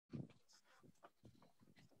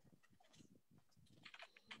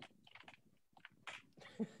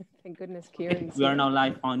Thank goodness Kieran's We are here. now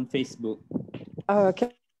live on Facebook. Oh,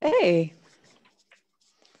 okay. Hey.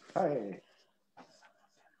 Hi.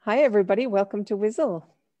 Hi, everybody. Welcome to Whizzl.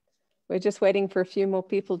 We're just waiting for a few more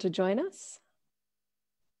people to join us.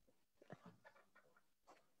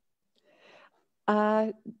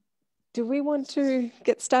 Do we want to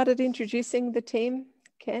get started introducing the team,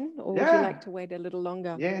 Ken, or would you like to wait a little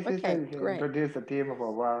longer? Yes, okay, great. Introduce the team for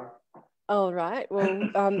a while. All right.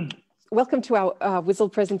 Well, welcome to our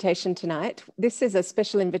Whizzl presentation tonight. This is a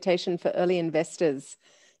special invitation for early investors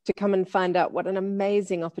to come and find out what an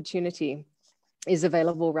amazing opportunity is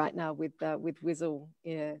available right now with Whizzl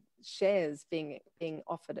shares being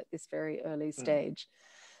offered at this very early stage.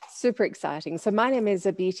 Super exciting. So my name is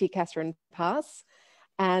Abiti Catherine Pass,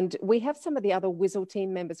 and we have some of the other Whizzl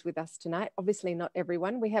team members with us tonight. Obviously not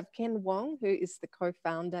everyone. We have Ken Wong, who is the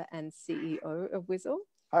co-founder and CEO of Whizzl.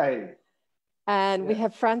 Hi. And we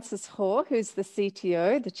have Francis Ho, who's the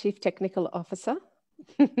CTO, the Chief Technical Officer.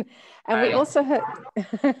 And we also have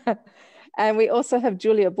and we also have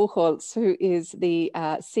Julia Buchholz, who is the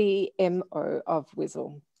CMO of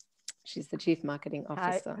Whizzl. She's the Chief Marketing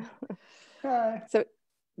Officer. Hi. So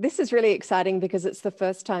this is really exciting because it's the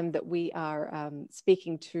first time that we are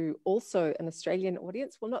speaking to also an Australian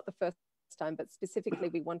audience. Well, not the first time, but specifically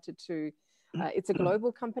we wanted to, it's a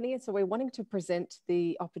global company. So we're wanting to present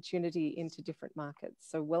the opportunity into different markets.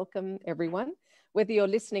 So welcome everyone, whether you're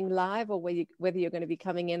listening live or whether you're going to be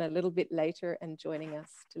coming in a little bit later and joining us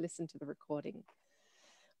to listen to the recording.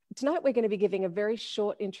 Tonight, we're going to be giving a very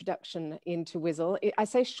short introduction into Whizzl. I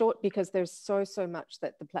say short because there's so much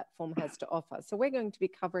that the platform has to offer. So we're going to be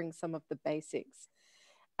covering some of the basics.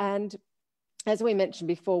 And as we mentioned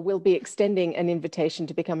before, we'll be extending an invitation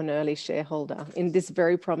to become an early shareholder in this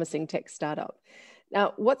very promising tech startup.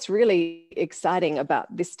 Now, what's really exciting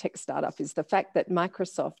about this tech startup is the fact that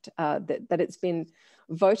Microsoft, that it's been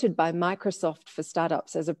voted by Microsoft for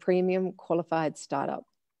startups as a premium qualified startup.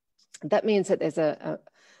 That means that there's a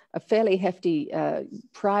fairly hefty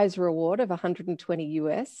prize reward of 120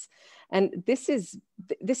 US. And this is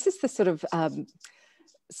the sort of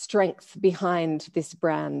strength behind this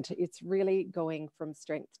brand. It's really going from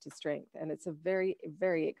strength to strength. And it's a very,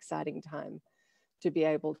 very exciting time to be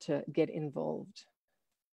able to get involved.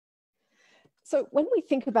 So when we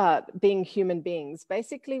think about being human beings,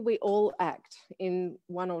 basically we all act in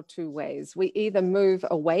one or two ways. We either move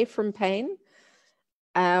away from pain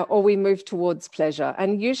or we move towards pleasure.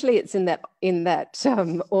 And usually it's in that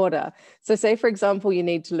order. So say, for example, you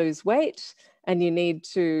need to lose weight and you need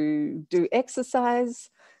to do exercise.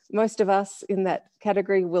 Most of us in that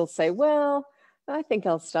category will say, well, I think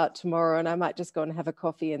I'll start tomorrow and I might just go and have a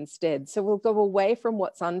coffee instead. So we'll go away from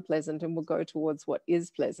what's unpleasant and we'll go towards what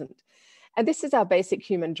is pleasant. And this is our basic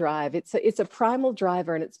human drive. It's a primal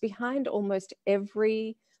driver, and it's behind almost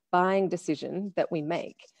every buying decision that we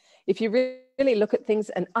make. If you really look at things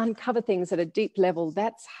and uncover things at a deep level,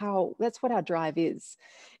 that's what our drive is.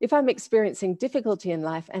 If I'm experiencing difficulty in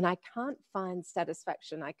life and I can't find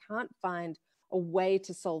satisfaction, I can't find a way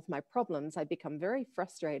to solve my problems, I become very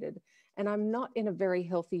frustrated and I'm not in a very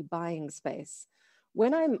healthy buying space.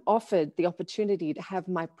 When I'm offered the opportunity to have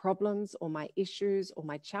my problems or my issues or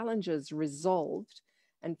my challenges resolved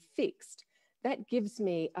and fixed, that gives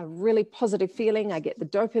me a really positive feeling. I get the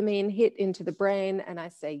dopamine hit into the brain and I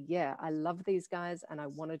say, yeah, I love these guys and I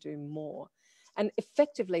want to do more. And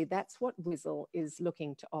effectively, that's what Whizzl is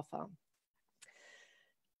looking to offer.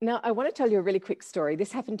 Now, I want to tell you a really quick story.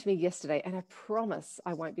 This happened to me yesterday and I promise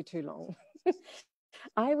I won't be too long.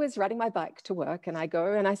 I was riding my bike to work and I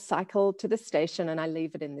go and I cycle to the station and I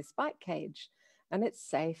leave it in this bike cage and it's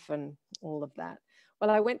safe and all of that. Well,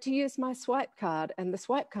 I went to use my swipe card and the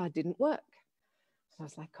swipe card didn't work. I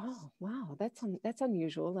was like, oh, wow, that's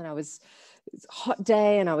unusual. And it was a hot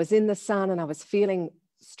day and I was in the sun and I was feeling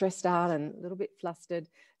stressed out and a little bit flustered.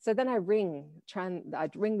 So then I'd ring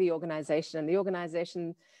the organization and the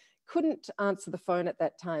organization couldn't answer the phone at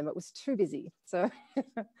that time. It was too busy. So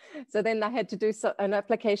then I had to do an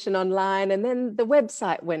application online and then the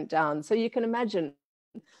website went down. So you can imagine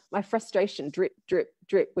my frustration, drip, drip,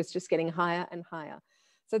 drip, was just getting higher and higher.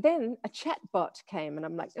 So then a chat bot came and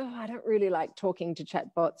I'm like, oh, I don't really like talking to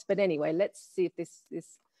chat bots. But anyway, let's see if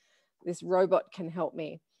this robot can help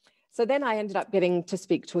me. So then I ended up getting to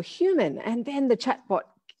speak to a human and then the chat bot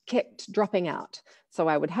kept dropping out. So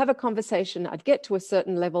I would have a conversation, I'd get to a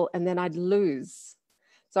certain level and then I'd lose.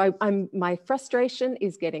 So my frustration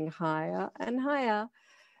is getting higher and higher.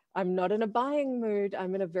 I'm not in a buying mood.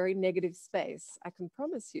 I'm in a very negative space. I can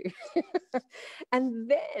promise you. And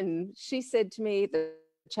then she said to me, the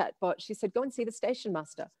chatbot, she said, go and see the station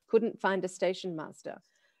master. Couldn't find a station master.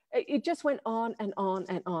 It just went on and on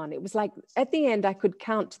and on. It was like at the end, I could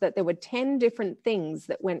count that there were 10 different things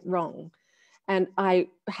that went wrong. And I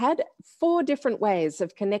had 4 different ways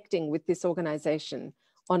of connecting with this organization: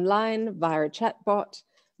 online, via a chatbot,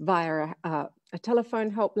 via a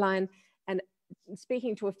telephone helpline, and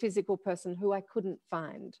speaking to a physical person who I couldn't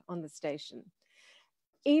find on the station.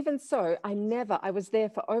 Even so, I was there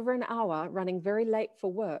for over an hour, running very late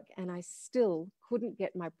for work, and I still couldn't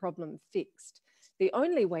get my problem fixed. The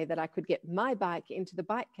only way that I could get my bike into the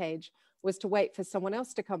bike cage was to wait for someone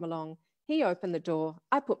else to come along. He opened the door,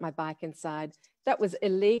 I put my bike inside. That was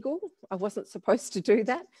illegal. I wasn't supposed to do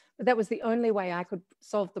that, but that was the only way I could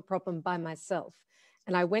solve the problem by myself.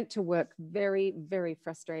 And I went to work very, very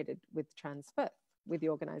frustrated with Transperth, with the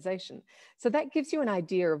organization. So that gives you an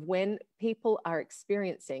idea of when people are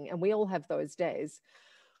experiencing, and we all have those days,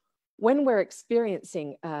 when we're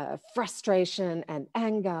experiencing frustration and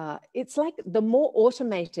anger. It's like the more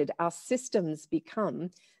automated our systems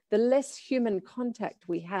become, the less human contact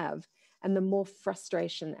we have, and the more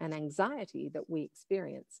frustration and anxiety that we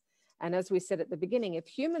experience. And as we said at the beginning, if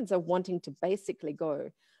humans are wanting to basically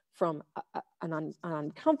go from an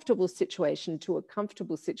uncomfortable situation to a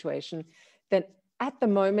comfortable situation, then at the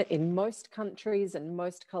moment in most countries and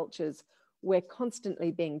most cultures, we're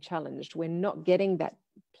constantly being challenged. We're not getting that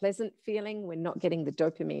pleasant feeling. We're not getting the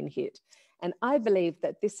dopamine hit. And I believe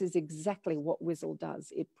that this is exactly what Whizzl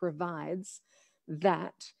does. It provides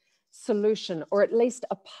that solution, or at least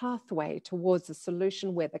a pathway towards a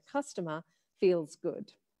solution where the customer feels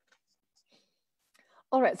good.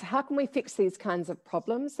 All right, so how can we fix these kinds of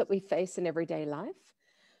problems that we face in everyday life?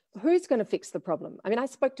 Who's going to fix the problem? I mean, I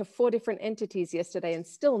spoke to 4 different entities yesterday and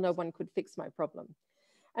still no one could fix my problem.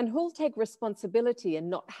 And who'll take responsibility and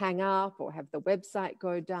not hang up or have the website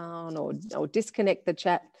go down or disconnect the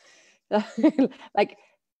chat? Like,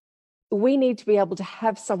 we need to be able to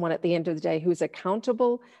have someone at the end of the day who's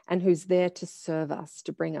accountable and who's there to serve us,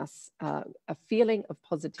 to bring us a feeling of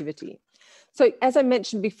positivity. So as I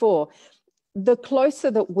mentioned before, the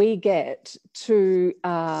closer that we get to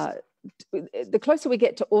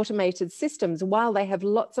automated systems, while they have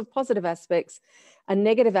lots of positive aspects, a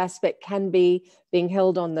negative aspect can be being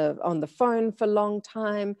held on the phone for a long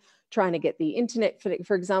time, trying to get the internet,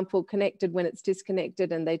 for example, connected when it's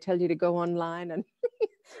disconnected, and they tell you to go online and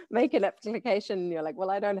make an application, and you're like,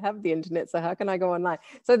 well, I don't have the internet, so how can I go online?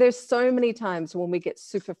 So there's so many times when we get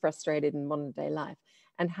super frustrated in modern day life.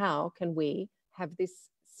 And how can we have this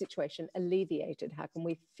situation alleviated? How can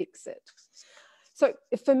we fix it? So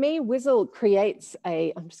for me, Whizzl creates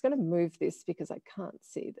I'm just going to move this because I can't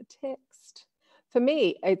see the text. For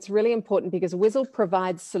me, it's really important because Whizzl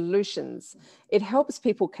provides solutions. It helps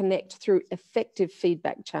people connect through effective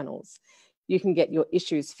feedback channels. You can get your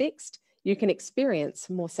issues fixed. You can experience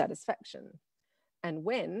more satisfaction. And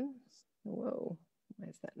when, whoa, why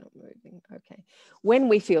is that not moving? Okay. When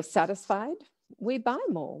we feel satisfied, we buy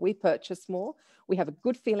more, we purchase more, we have a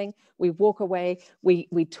good feeling, we walk away,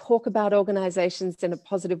 we talk about organizations in a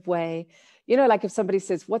positive way. You know, like if somebody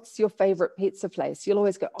says, what's your favorite pizza place? You'll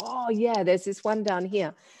always go, oh yeah, there's this one down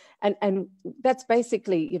here. And that's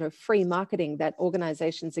basically, you know, free marketing that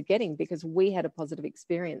organizations are getting because we had a positive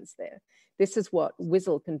experience there. This is what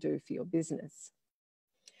Whizzl can do for your business.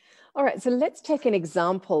 All right, so let's take an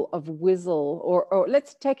example of Whizzl, or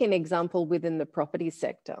let's take an example within the property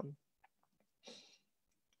sector.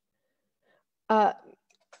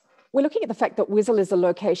 We're looking at the fact that Whizzl is a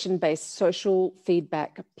location-based social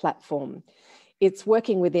feedback platform. It's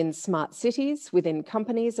working within smart cities, within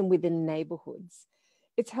companies, and within neighborhoods.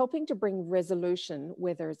 It's helping to bring resolution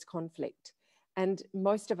where there is conflict. And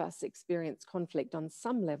most of us experience conflict on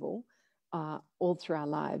some level all through our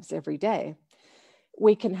lives every day.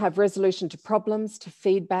 We can have resolution to problems, to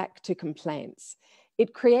feedback, to complaints.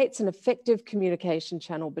 It creates an effective communication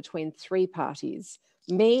channel between 3 parties.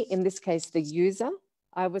 Me, in this case, the user.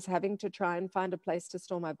 I was having to try and find a place to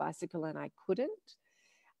store my bicycle and I couldn't.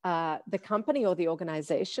 The company or the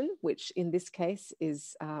organization, which in this case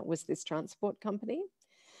was this transport company.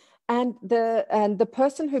 And the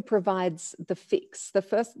person who provides the fix,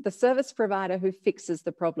 the service provider who fixes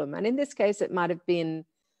the problem. And in this case, it might have been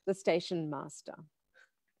the station master.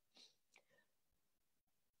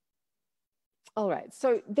 All right,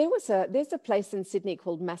 so there's a place in Sydney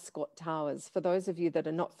called Mascot Towers. For those of you that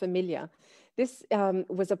are not familiar, this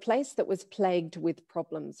was a place that was plagued with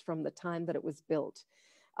problems from the time that it was built.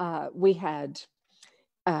 We had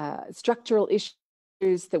structural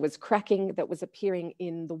issues, there was cracking that was appearing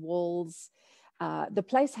in the walls. The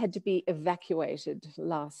place had to be evacuated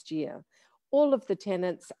last year. all of the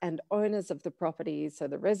tenants and owners of the property, so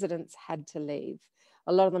the residents, had to leave.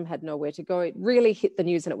 A lot of them had nowhere to go. It really hit the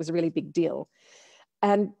news and it was a really big deal.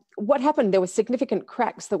 And what happened, there were significant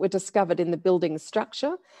cracks that were discovered in the building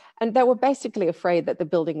structure, and they were basically afraid that the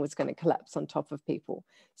building was going to collapse on top of people.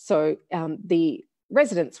 So the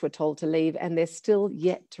residents were told to leave, and they're still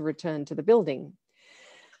yet to return to the building.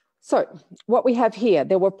 So what we have here,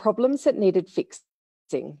 there were problems that needed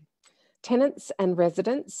fixing. Tenants and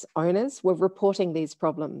residents, owners, were reporting these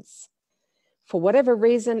problems. For whatever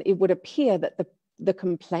reason, it would appear that the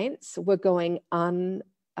complaints were going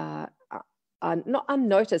not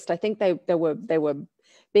unnoticed. I think they were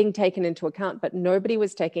being taken into account, but nobody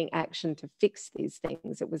was taking action to fix these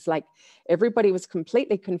things. It was like everybody was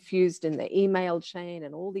completely confused in the email chain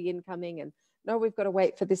and all the incoming, and no, we've got to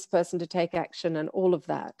wait for this person to take action and all of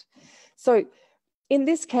that. So in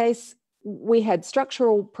this case, we had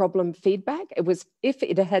structural problem feedback. It was if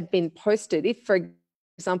it had been posted, if, for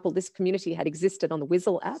example, this community had existed on the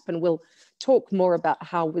Whizzl app, and we'll talk more about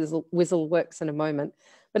how Whizzl works in a moment.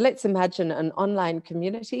 But let's imagine an online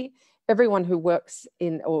community. Everyone who works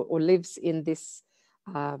in or lives in this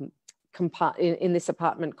in this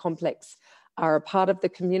apartment complex are a part of the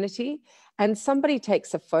community, and somebody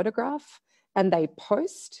takes a photograph and they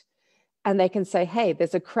post, and they can say, hey,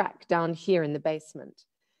 there's a crack down here in the basement.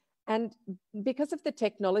 And because of the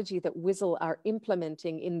technology that Whizzl are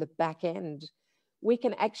implementing in the back end, we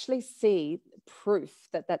can actually see proof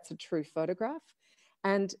that that's a true photograph.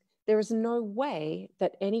 And there is no way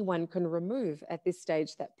that anyone can remove at this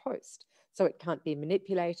stage that post. So it can't be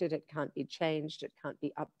manipulated, it can't be changed, it can't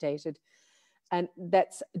be updated. And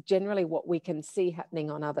that's generally what we can see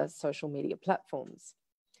happening on other social media platforms.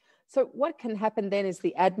 So what can happen then is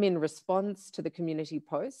the admin responds to the community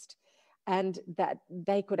post, and that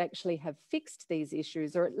they could actually have fixed these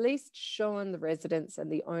issues, or at least shown the residents and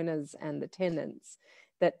the owners and the tenants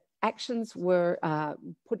that actions were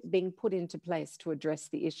being put into place to address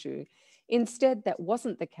the issue. Instead, that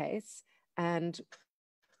wasn't the case, and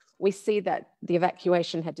we see that the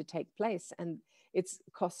evacuation had to take place, and it's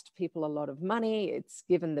cost people a lot of money. It's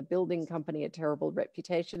given the building company a terrible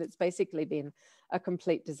reputation. It's basically been a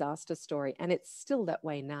complete disaster story, and it's still that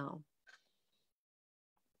way now.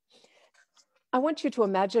 I want you to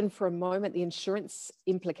imagine for a moment the insurance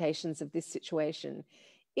implications of this situation.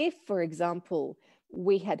 If, for example,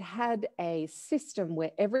 we had had a system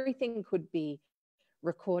where everything could be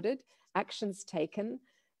recorded, actions taken,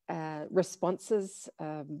 responses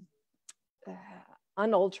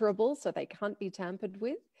unalterable, so they can't be tampered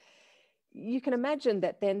with, you can imagine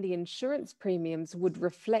that then the insurance premiums would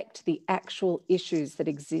reflect the actual issues that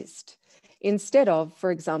exist. Instead of, for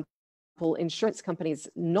example, insurance companies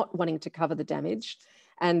not wanting to cover the damage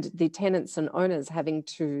and the tenants and owners having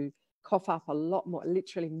to cough up a lot more,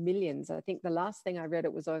 literally millions. I think the last thing I read,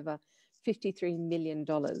 it was over $53 million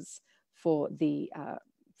for the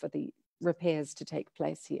repairs to take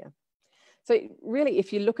place here. So really,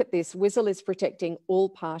 if you look at this, Whizzl is protecting all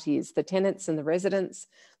parties, the tenants and the residents,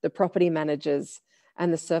 the property managers,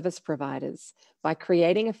 and the service providers by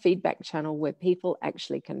creating a feedback channel where people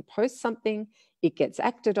actually can post something, it gets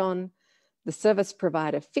acted on, the service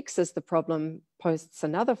provider fixes the problem, posts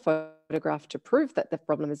another photograph to prove that the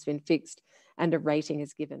problem has been fixed, and a rating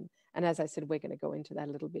is given. And as I said, we're going to go into that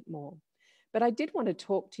a little bit more. But I did want to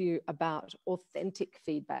talk to you about authentic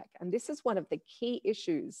feedback. And this is one of the key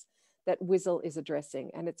issues that Whizzl is addressing.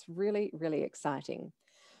 And it's really, really exciting.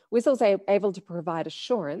 Whizzl's able to provide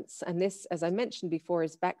assurance. And this, as I mentioned before,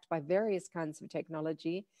 is backed by various kinds of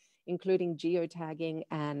technology, including geotagging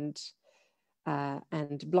and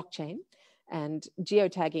blockchain. And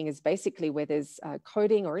geotagging is basically where there's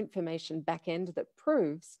coding or information back end that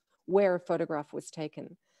proves where a photograph was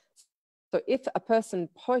taken. So if a person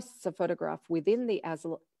posts a photograph within the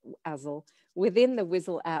within the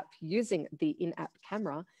Whizzl app using the in-app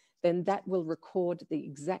camera, then that will record the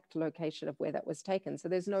exact location of where that was taken. So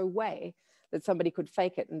there's no way that somebody could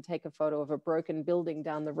fake it and take a photo of a broken building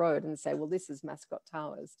down the road and say, well, this is Mascot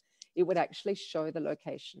Towers. It would actually show the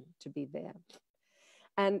location to be there.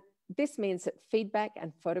 And this means that feedback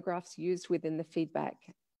and photographs used within the feedback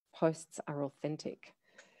posts are authentic.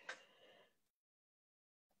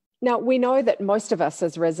 Now, we know that most of us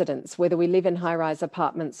as residents, whether we live in high-rise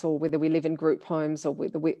apartments or whether we live in group homes or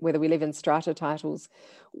whether we live in strata titles,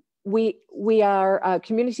 we are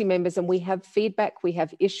community members, and we have feedback, we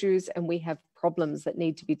have issues, and we have problems that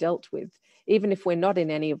need to be dealt with, even if we're not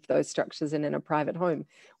in any of those structures and in a private home.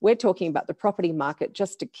 We're talking about the property market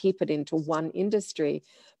just to keep it into one industry.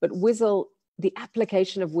 But Whizzl, the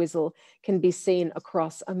application of Whizzl can be seen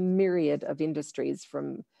across a myriad of industries,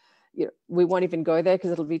 from we won't even go there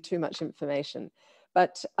because it'll be too much information.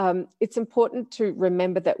 But it's important to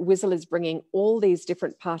remember that Whizzl is bringing all these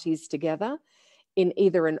different parties together in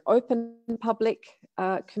either an open public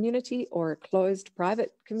community or a closed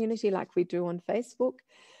private community like we do on Facebook,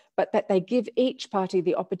 but that they give each party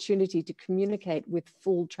the opportunity to communicate with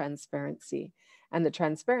full transparency. And the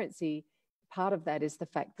transparency, part of that is the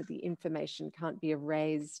fact that the information can't be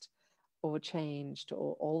erased or changed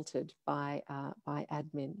or altered by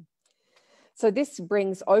admin. So this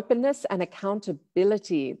brings openness and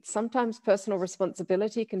accountability. Sometimes personal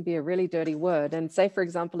responsibility can be a really dirty word. And say, for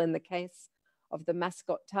example, in the case of the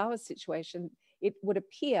Mascot Tower situation, it would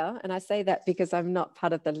appear, and I say that because I'm not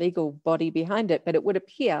part of the legal body behind it, but it would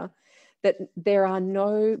appear that there are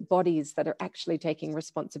no bodies that are actually taking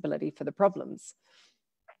responsibility for the problems.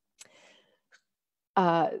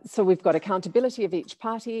 So we've got accountability of each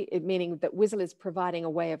party, meaning that Whizzl is providing a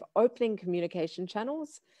way of opening communication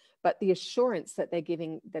channels, but the assurance that they're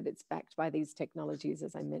giving that it's backed by these technologies,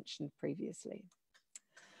 as I mentioned previously.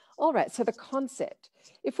 All right, so the concept.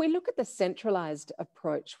 If we look at the centralized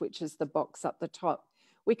approach, which is the box up the top,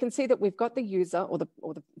 we can see that we've got the user or the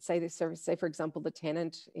say for example, the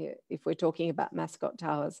tenant, if we're talking about Mascot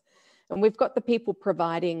Towers, and we've got the people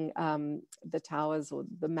providing the towers or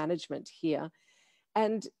the management here.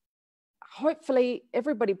 And hopefully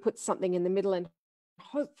everybody puts something in the middle and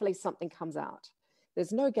hopefully something comes out.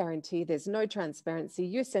 There's no guarantee, there's no transparency.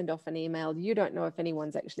 You send off an email, you don't know if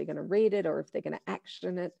anyone's actually going to read it or if they're going to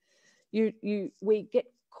action it. We get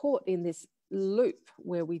caught in this loop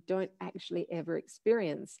where we don't actually ever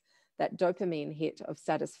experience that dopamine hit of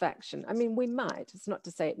satisfaction. I mean, we might, it's not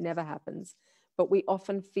to say it never happens, but we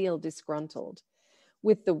often feel disgruntled.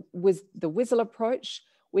 With the Whizzl approach,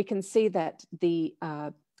 we can see that the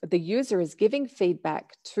user is giving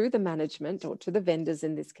feedback to the management or to the vendors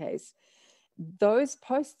in this case. Those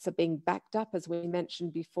posts are being backed up, as we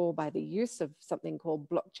mentioned before, by the use of something called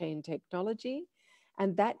blockchain technology.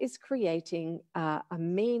 And that is creating a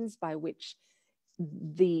means by which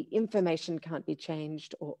the information can't be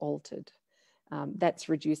changed or altered. That's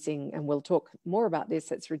reducing, and we'll talk more about this,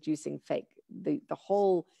 that's reducing the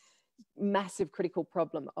whole massive critical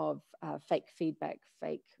problem of fake feedback,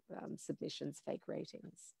 fake submissions, fake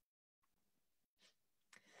ratings.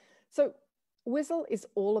 So Whizzl is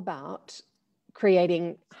all about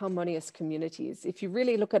creating harmonious communities. If you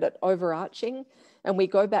really look at it overarching, and we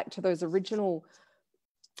go back to those original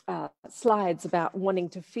slides about wanting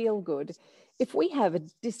to feel good, if we have a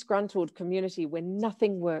disgruntled community where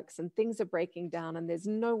nothing works and things are breaking down and there's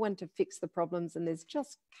no one to fix the problems and there's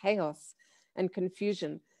just chaos and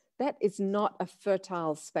confusion, that is not a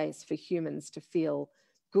fertile space for humans to feel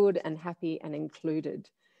good and happy and included.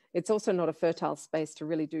 It's also not a fertile space to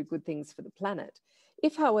really do good things for the planet.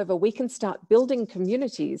 If, however, we can start building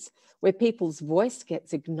communities where people's voice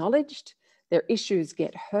gets acknowledged, their issues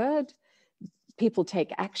get heard, people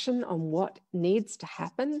take action on what needs to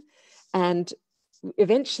happen, and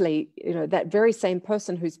eventually, that very same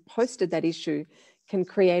person who's posted that issue can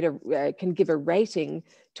can give a rating,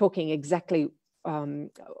 talking exactly,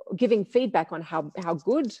 giving feedback on how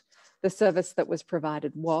good the service that was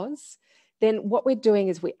provided was, then what we're doing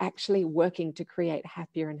is we're actually working to create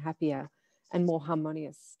happier and happier and more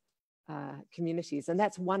harmonious communities. And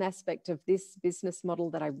that's one aspect of this business model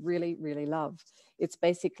that I really, really love. It's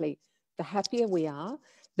basically the happier we are,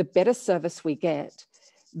 the better service we get,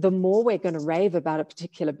 the more we're going to rave about a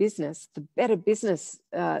particular business, the better business,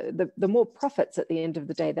 the more profits at the end of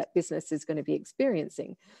the day that business is going to be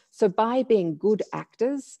experiencing. So by being good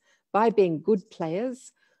actors, by being good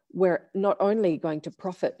players, we're not only going to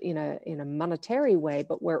profit in a monetary way,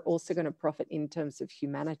 but we're also going to profit in terms of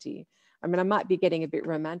humanity. I mean, I might be getting a bit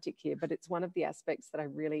romantic here, but it's one of the aspects that I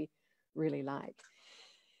really, really like.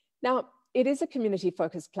 Now, it is a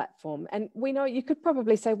community-focused platform, and we know you could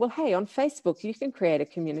probably say, well, hey, on Facebook, you can create a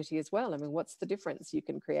community as well. I mean, what's the difference? You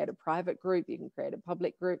can create a private group, you can create a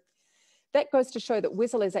public group. That goes to show that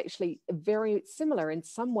Whizzl is actually very similar in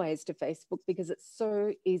some ways to Facebook because it's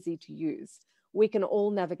so easy to use. We can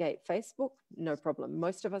all navigate Facebook, no problem.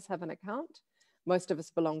 Most of us have an account. Most of us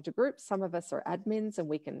belong to groups. Some of us are admins and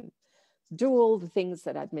we can do all the things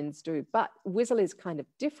that admins do. But Whizzl is kind of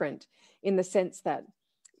different in the sense that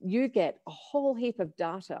you get a whole heap of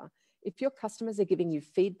data. If your customers are giving you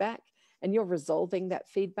feedback and you're resolving that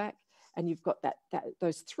feedback, and you've got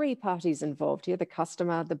those three parties involved here, the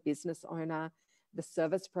customer, the business owner, the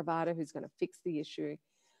service provider who's going to fix the issue,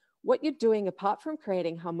 what you're doing, apart from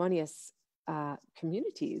creating harmonious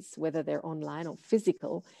communities, whether they're online or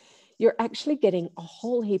physical, you're actually getting a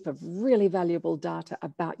whole heap of really valuable data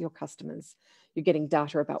about your customers. You're getting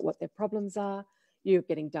data about what their problems are. You're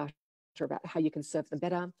getting data about how you can serve them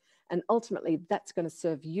better. And ultimately, that's going to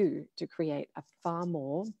serve you to create a far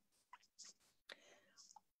more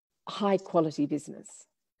high quality business.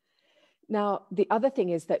 Now, the other thing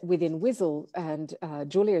is that within Whizzl, and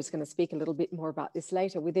Julia is going to speak a little bit more about this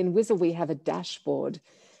later, within Whizzl, we have a dashboard,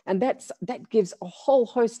 and that gives a whole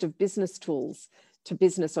host of business tools to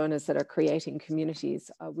business owners that are creating communities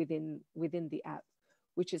within the app,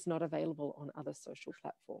 which is not available on other social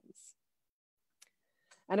platforms.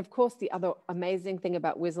 And of course, the other amazing thing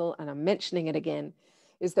about Whizzl, and I'm mentioning it again,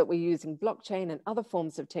 is that we're using blockchain and other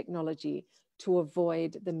forms of technology to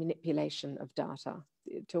avoid the manipulation of data,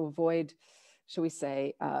 to avoid, shall we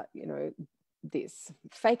say, this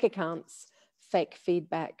fake accounts, fake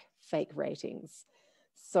feedback, fake ratings.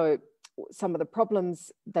 So some of the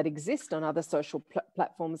problems that exist on other social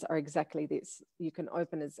platforms are exactly this. You can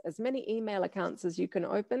open as many email accounts as you can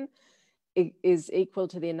open is equal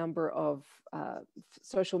to the number of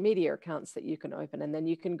social media accounts that you can open. And then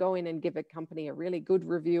you can go in and give a company a really good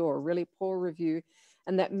review or a really poor review,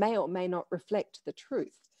 and that may or may not reflect the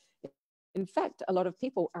truth. In fact, a lot of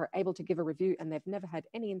people are able to give a review and they've never had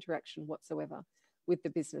any interaction whatsoever with the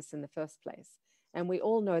business in the first place. And we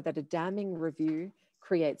all know that a damning review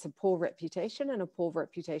creates a poor reputation, and a poor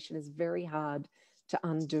reputation is very hard to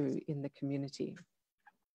undo in the community.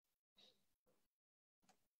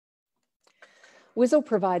 Whizzl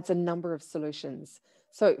provides a number of solutions.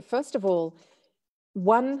 So first of all,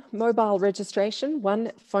 one mobile registration,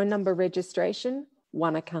 one phone number registration,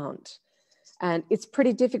 one account. And it's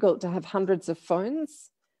pretty difficult to have hundreds of phones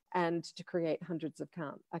and to create hundreds of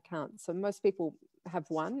accounts. So most people have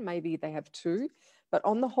one, maybe they have two, but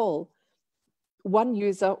on the whole, one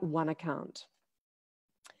user, one account.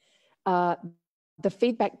 The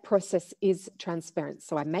feedback process is transparent.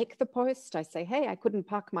 So I make the post, I say, hey, I couldn't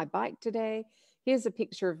park my bike today. Here's a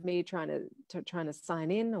picture of me trying to sign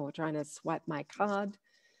in or trying to swipe my card.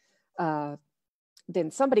 Then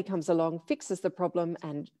somebody comes along, fixes the problem,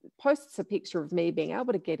 and posts a picture of me being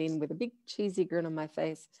able to get in with a big cheesy grin on my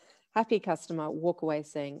face, happy customer, walk away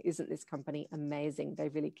saying, isn't this company amazing? They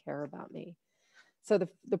really care about me. So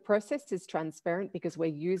the process is transparent because we're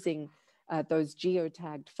using those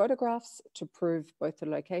geotagged photographs to prove both the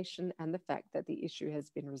location and the fact that the issue has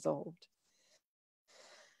been resolved.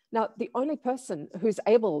 Now, the only person who's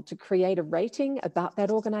able to create a rating about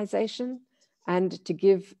that organization and to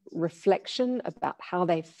give reflection about how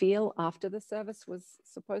they feel after the service was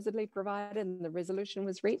supposedly provided and the resolution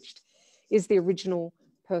was reached is the original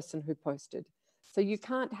person who posted. So you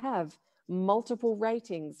can't have multiple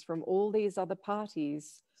ratings from all these other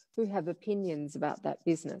parties who have opinions about that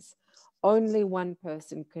business. Only one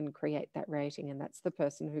person can create that rating, and that's the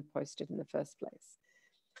person who posted in the first place.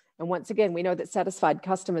 And once again, we know that satisfied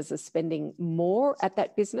customers are spending more at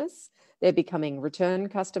that business. They're becoming return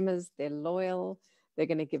customers, they're loyal, they're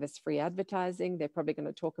going to give us free advertising, they're probably going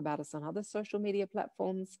to talk about us on other social media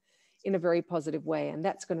platforms in a very positive way, and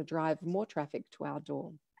that's going to drive more traffic to our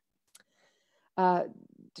door.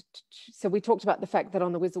 So we talked about the fact that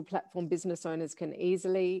on the Whizzl platform, business owners can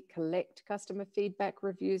easily collect customer feedback,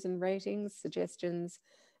 reviews and ratings, suggestions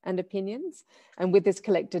and opinions. And with this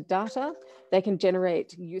collected data, they can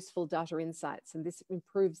generate useful data insights, and this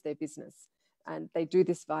improves their business. And they do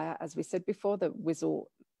this via, as we said before, the Whizzl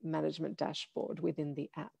management dashboard within the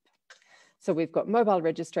app. So we've got mobile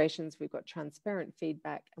registrations, we've got transparent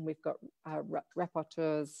feedback, and we've got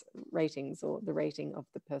rapporteurs ratings, or the rating of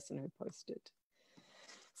the person who posted.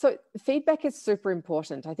 So feedback is super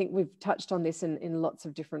important. I think we've touched on this in lots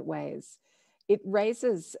of different ways. It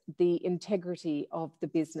raises the integrity of the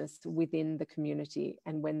business within the community.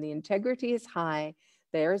 And when the integrity is high,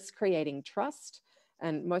 there is creating trust.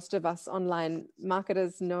 And most of us online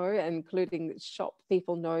marketers know, including shop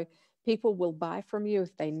people know, people will buy from you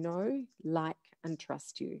if they know, like, and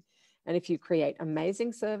trust you. And if you create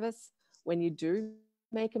amazing service, when you do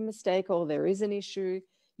make a mistake or there is an issue,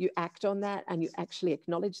 you act on that and you actually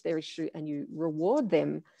acknowledge their issue and you reward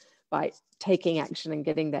them by taking action and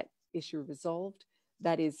getting that issue resolved.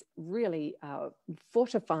 That is really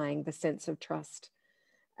fortifying the sense of trust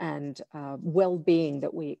and well-being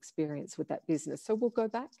that we experience with that business. So we'll go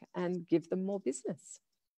back and give them more business.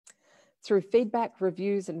 Through feedback,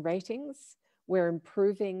 reviews and ratings, we're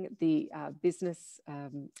improving the business,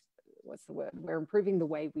 We're improving the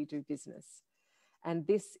way we do business. And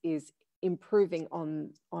this is improving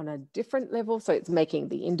on a different level. So it's making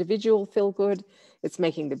the individual feel good, it's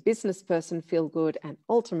making the business person feel good, and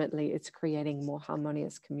ultimately it's creating more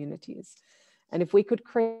harmonious communities. And if we could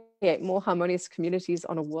create more harmonious communities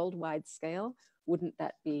on a worldwide scale, wouldn't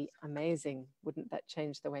that be amazing? Wouldn't that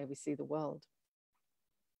change the way we see the world?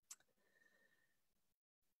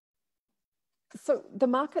 So the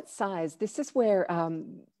market size, this is where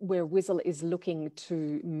Whizzl is looking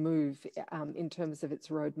to move in terms of its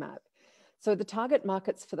roadmap. So the target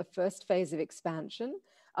markets for the first phase of expansion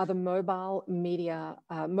are the mobile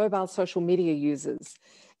social media users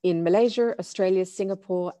in Malaysia, Australia,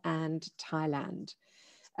 Singapore, and Thailand.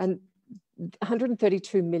 And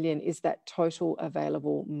 132 million is that total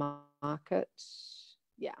available market.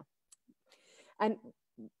 Yeah. And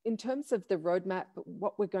in terms of the roadmap,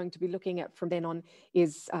 what we're going to be looking at from then on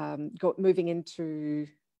is moving into,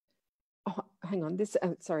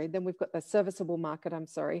 then we've got the serviceable market, and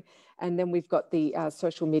then we've got the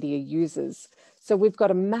social media users. So we've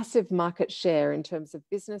got a massive market share in terms of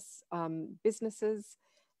businesses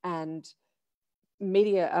and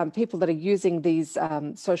media, people that are using these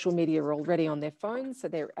social media are already on their phones. So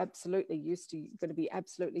they're going to be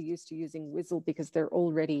absolutely used to using Whizzl because they've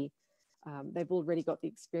already got the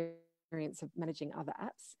experience of managing other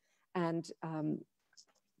apps and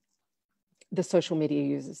the social media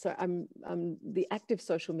users. So the active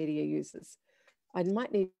social media users. I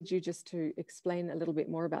might need you just to explain a little bit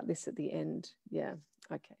more about this at the end. Yeah,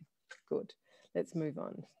 okay, good. Let's move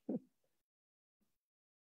on.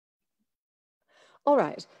 All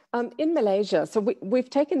right, in Malaysia, so we've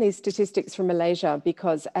taken these statistics from Malaysia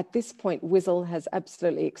because at this point, Whizzl has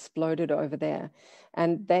absolutely exploded over there.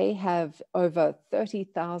 And they have over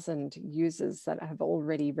 30,000 users that have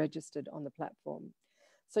already registered on the platform.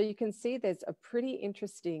 So you can see there's a pretty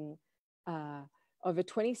interesting, over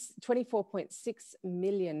 24.6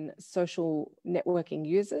 million social networking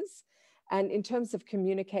users. And in terms of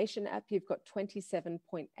communication app, you've got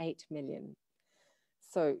 27.8 million.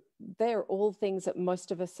 So they're all things that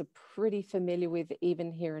most of us are pretty familiar with,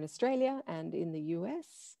 even here in Australia and in the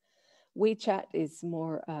US. WeChat is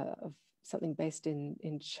more of something based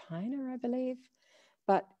in China, I believe.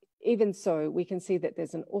 But even so, we can see that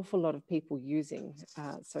there's an awful lot of people using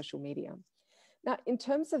social media. Now, in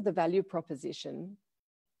terms of the value proposition,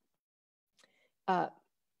 I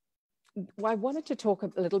wanted to talk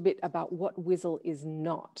a little bit about what Whizzl is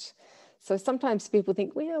not. So sometimes people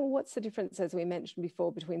think, well, what's the difference, as we mentioned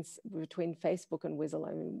before, between Facebook and Whizzl?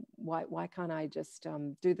 I mean, why can't I just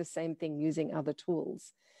do the same thing using other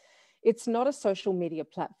tools? It's not a social media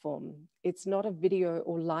platform. It's not a video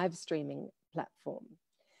or live streaming platform.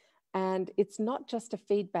 And it's not just a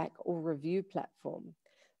feedback or review platform.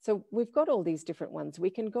 So we've got all these different ones.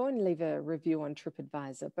 We can go and leave a review on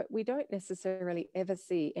TripAdvisor, but we don't necessarily ever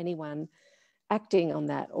see anyone acting on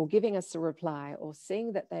that or giving us a reply or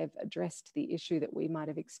seeing that they've addressed the issue that we might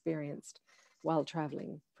have experienced while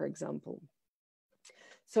traveling, for example.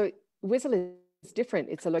 So Whizzl is different.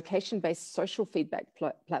 It's a location-based social feedback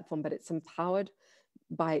platform, but it's empowered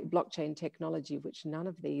by blockchain technology, which none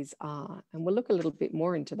of these are. And we'll look a little bit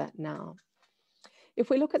more into that now. If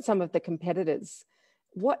we look at some of the competitors,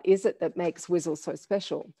 what is it that makes Whizzl so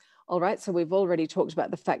special? All right, so we've already talked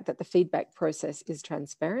about the fact that the feedback process is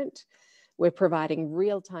transparent. We're providing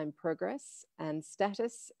real-time progress and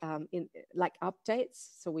status like updates.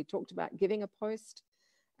 So we talked about giving a post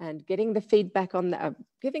and getting the feedback on the,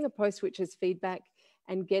 giving a post which is feedback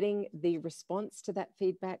and getting the response to that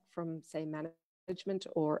feedback from, say, management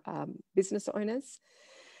or business owners.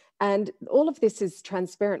 And all of this is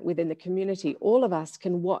transparent within the community. All of us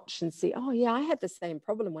can watch and see, oh yeah, I had the same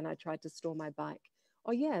problem when I tried to store my bike.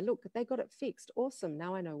 Oh yeah, look, they got it fixed. Awesome,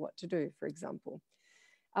 now I know what to do, for example.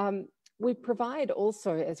 We provide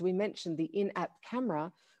also, as we mentioned, the in-app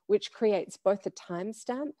camera, which creates both a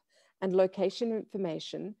timestamp and location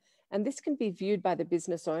information. And this can be viewed by the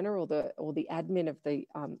business owner or the admin of the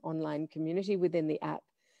online community within the app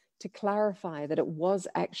to clarify that it was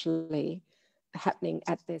actually happening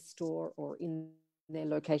at their store or in their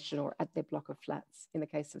location or at their block of flats, in the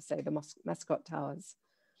case of, say, the Mascot Towers.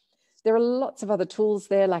 There are lots of other tools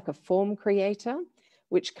there, like a form creator,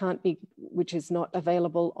 which is not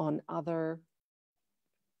available on other,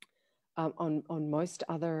 on most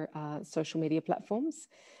other social media platforms.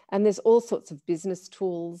 And there's all sorts of business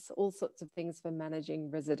tools, all sorts of things for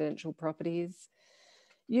managing residential properties.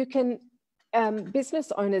 You can,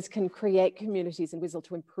 business owners can create communities in Whizzl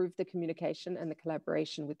to improve the communication and the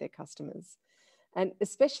collaboration with their customers. And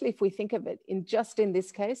especially if we think of it just in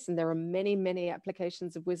this case, and there are many, many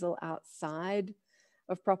applications of Whizzl outside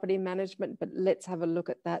of property management, but let's have a look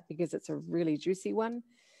at that because it's a really juicy one.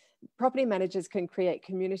 Property managers can create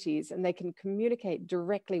communities and they can communicate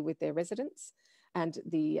directly with their residents and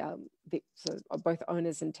so both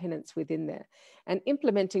owners and tenants within there. And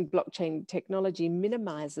implementing blockchain technology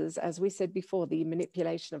minimizes, as we said before, the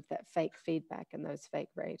manipulation of that fake feedback and those fake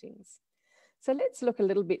ratings. So let's look a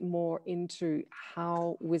little bit more into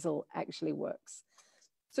how Whizzl actually works.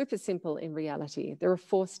 super simple in reality. There are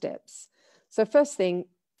 4 steps. So first thing,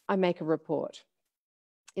 I make a report.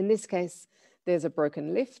 In this case, there's a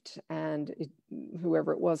broken lift and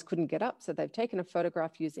whoever it was couldn't get up. So they've taken a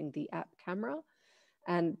photograph using the app camera,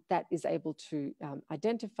 and that is able to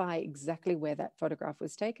identify exactly where that photograph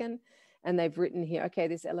was taken. And they've written here, okay,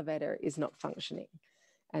 this elevator is not functioning.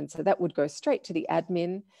 And so that would go straight to the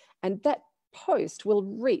admin, and that post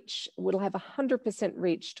will have 100%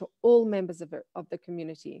 reach to all members of the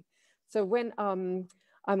community. So when I'm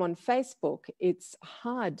on Facebook, it's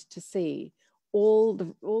hard to see all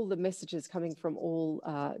the messages coming from all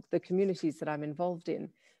the communities that I'm involved in.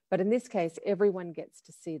 But in this case, everyone gets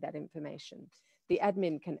to see that information. The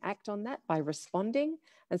admin can act on that by responding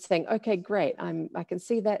and saying, okay, great, I can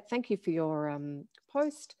see that. Thank you for your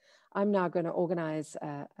post. I'm now going to organize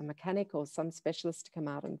a mechanic or some specialist to come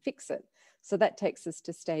out and fix it. So that takes us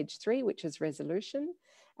to stage 3, which is resolution.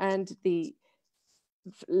 And the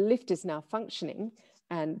lift is now functioning.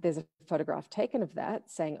 And there's a photograph taken of that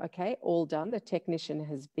saying, okay, all done. The technician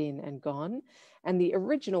has been and gone. And the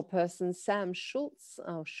original person, Sean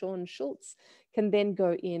Schultz, can then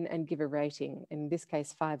go in and give a rating, in this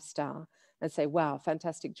case, 5-star, and say, wow,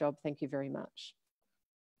 fantastic job. Thank you very much.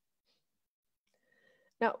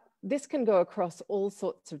 Now, this can go across all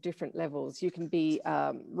sorts of different levels. You can be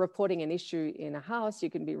reporting an issue in a house. You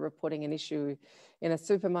can be reporting an issue in a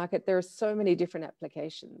supermarket. There are so many different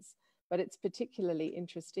applications, but it's particularly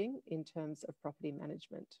interesting in terms of property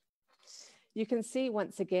management. You can see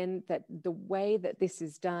once again that the way that this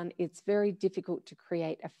is done, it's very difficult to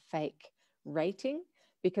create a fake rating,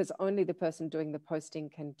 because only the person doing the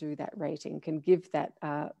posting can do that rating, can give that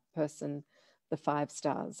person the 5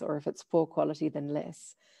 stars, or if it's poor quality, then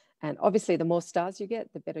less. And obviously, the more stars you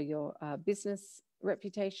get, the better your business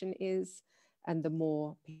reputation is, and the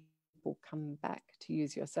more people come back to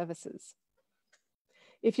use your services.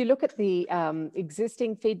 If you look at the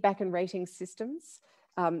existing feedback and rating systems,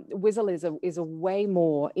 Whizzl is a way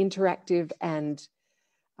more interactive and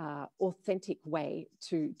authentic way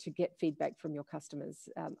to get feedback from your customers.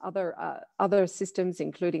 Other systems,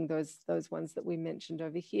 including those ones that we mentioned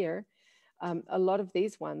over here, a lot of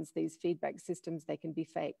these feedback systems, they can be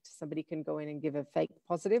faked. Somebody can go in and give a fake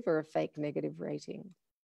positive or a fake negative rating.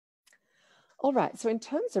 All right, so in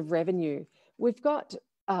terms of revenue, we've got,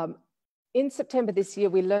 in September this year,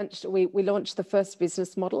 we launched the first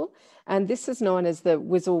business model, and this is known as the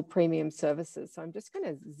Whizzl Premium Services. So I'm just going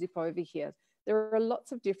to zip over here. There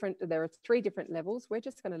are 3 different levels. We're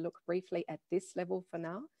just going to look briefly at this level for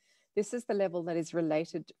now. This is the level that is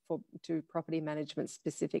related to property management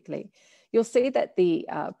specifically. You'll see that the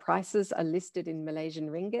prices are listed in Malaysian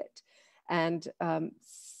ringgit, and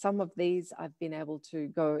some of these I've been able to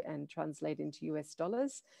go and translate into US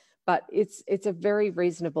dollars, but it's a very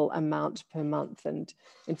reasonable amount per month. And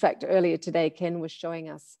in fact, earlier today, Ken was showing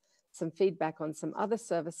us some feedback on some other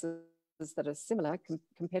services that are similar,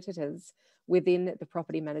 competitors within the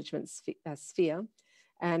property management sphere.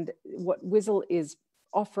 And what Whizzl is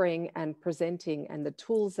offering and presenting, and the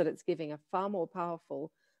tools that it's giving, are far more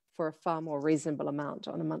powerful for a far more reasonable amount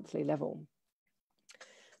on a monthly level.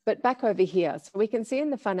 But back over here, so we can see in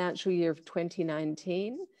the financial year of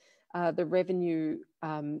 2019, the revenue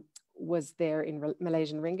was there in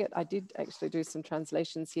Malaysian ringgit. I did actually do some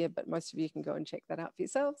translations here, but most of you can go and check that out for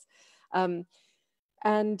yourselves.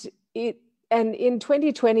 And in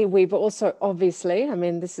 2020, we've also obviously, I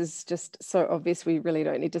mean, this is just so obvious, we really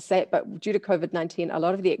don't need to say it, but due to COVID-19, a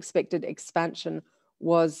lot of the expected expansion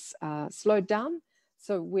was slowed down.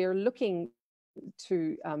 So we're looking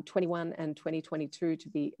to 21 and 2022 to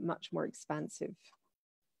be much more expansive.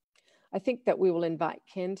 I think that we will invite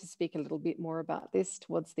Ken to speak a little bit more about this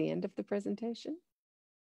towards the end of the presentation.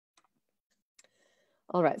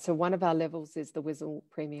 All right, so one of our levels is the Whizzl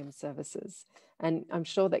Premium Services. And I'm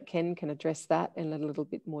sure that Ken can address that in a little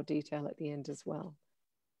bit more detail at the end as well.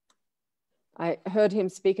 I heard him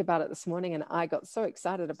speak about it this morning and I got so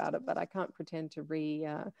excited about it, but I can't pretend to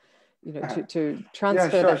to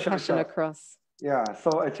transfer that passion across. Yeah,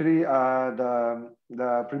 so actually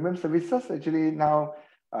the premium services, actually now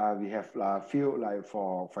we have a few, like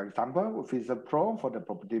for example, Whizzl Pro for the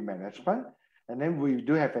property management. And then we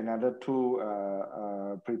do have another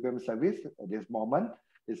 2 premium service at this moment.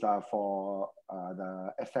 Is for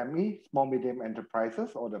the SME, small medium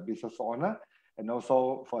enterprises, or the business owner, and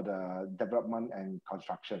also for the development and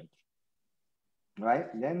construction. Right?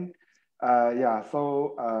 And then, yeah.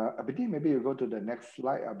 So, Abidi, maybe you go to the next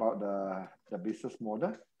slide about the business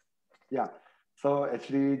model. Yeah. So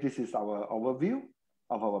actually, this is our overview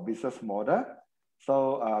of our business model.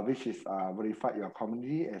 So, which is verify your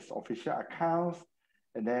community as official accounts,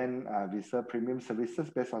 And then we serve premium services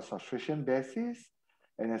based on subscription basis,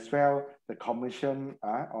 and as well the commission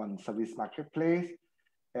on service marketplace,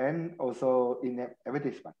 and also in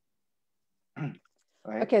advertisement.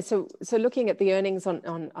 Right? Okay, so looking at the earnings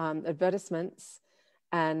on advertisements,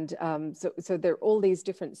 and so there are all these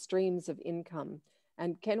different streams of income.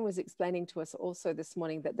 And Ken was explaining to us also this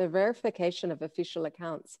morning that the verification of official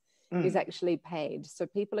accounts is actually paid. So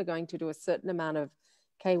people are going to do a certain amount of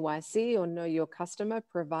KYC, or know your customer,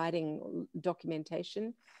 providing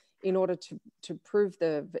documentation in order to prove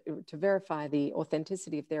to verify the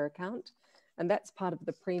authenticity of their account. And that's part of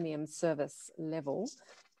the premium service level.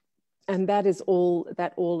 And that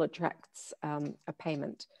all attracts a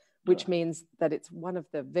payment, which means that it's one of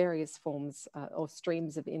the various forms or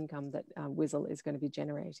streams of income that Whizzl is going to be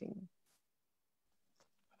generating.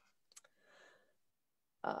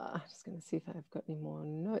 Just going to see if I've got any more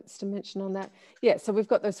notes to mention on that. Yeah, so we've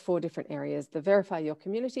got those 4 different areas: the Verify Your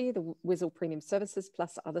Community, the Whizzl Premium Services,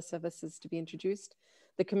 plus other services to be introduced,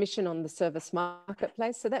 the commission on the service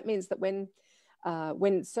marketplace. So that means that when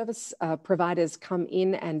service providers come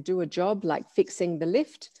in and do a job like fixing the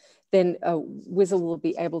lift, then Whizzl will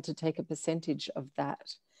be able to take a percentage of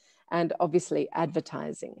that. And obviously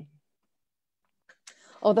advertising.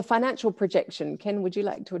 Oh, the financial projection. Ken, would you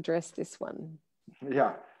like to address this one?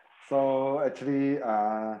 Yeah, so actually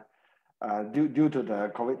due to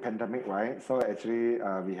the COVID pandemic, right? So actually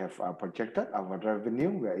we have projected our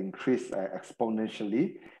revenue will increase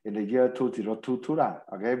exponentially in the year 2022,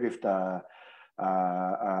 okay, with the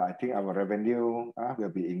I think our revenue will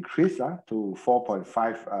be increased to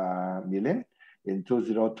 4.5 million in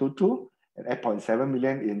 2022, and 8.7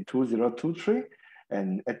 million in 2023,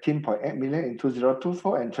 and 18.8 million in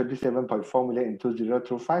 2024, and 27.4 million in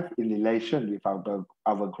 2025, in relation with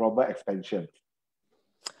our global expansion.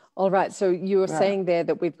 All right, so you were saying there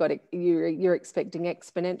that we've got, you're expecting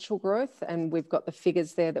exponential growth, and we've got the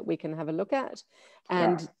figures there that we can have a look at.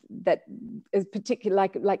 And that is particularly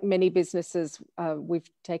like many businesses, we've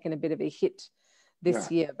taken a bit of a hit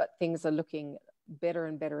this year, but things are looking better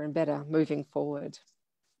and better and better moving forward.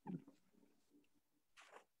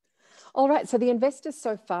 All right, so the investors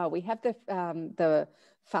so far, we have the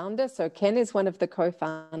founder. So Ken is one of the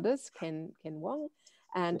co-founders, Ken Wong,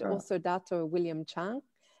 and also Dato William Chang.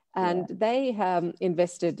 And they have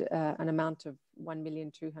invested an amount of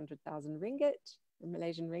 1,200,000 ringgit,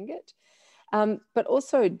 Malaysian ringgit. But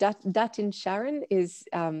also Datin Sharon is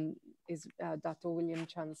Dato William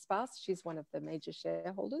Chan's spouse. She's one of the major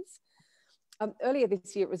shareholders. Earlier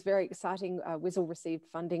this year, it was very exciting. Whizzl received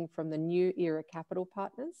funding from the New Era Capital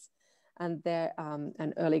Partners, and they're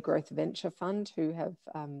an early growth venture fund who have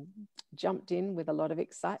jumped in with a lot of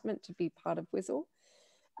excitement to be part of Whizzl.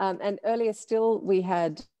 And earlier still, we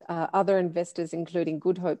had other investors, including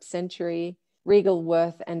Good Hope Century, Regal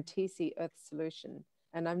Worth, and TC Earth Solution.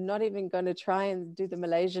 And I'm not even going to try and do the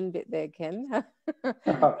Malaysian bit there, Ken.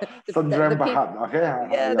 Sundram Bahat, okay.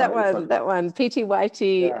 Yeah, that one.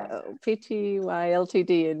 PTYT, PTY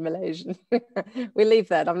Ltd in Malaysian. We leave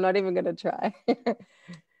that. I'm not even going to try.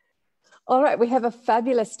 All right, we have a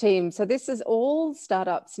fabulous team. So this is all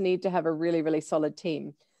startups need to have a really, really solid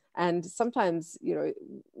team. And sometimes, you know,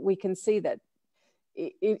 we can see that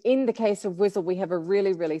in the case of Whizzl, we have a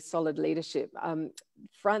really, really solid leadership.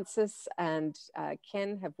 Francis and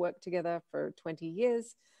Ken have worked together for 20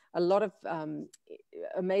 years, a lot of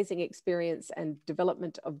amazing experience and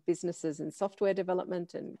development of businesses in software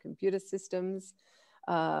development and computer systems.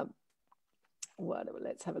 Let's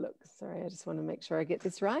have a look. Sorry, I just want to make sure I get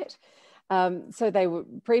this right. So they were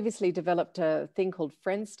previously developed a thing called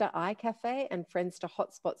Friendster iCafe and Friendster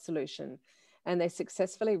Hotspot Solution. And they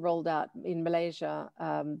successfully rolled out in Malaysia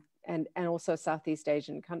and also Southeast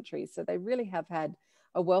Asian countries. So they really have had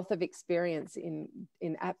a wealth of experience in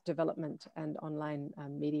app development and online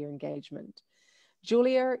media engagement.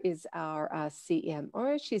 Julia is our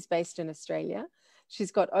CMO. She's based in Australia.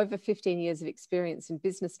 She's got over 15 years of experience in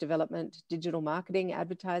business development, digital marketing,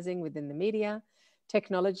 advertising within the media,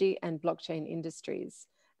 technology and blockchain industries,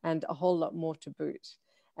 and a whole lot more to boot.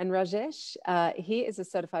 And Rajesh, he is a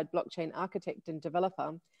certified blockchain architect and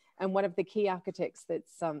developer, and one of the key architects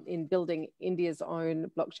that's in building India's own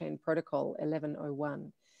blockchain protocol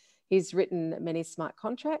 1101. He's written many smart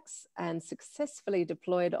contracts and successfully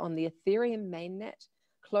deployed on the Ethereum mainnet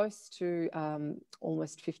close to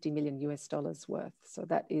almost $50 million worth. So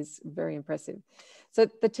that is very impressive. So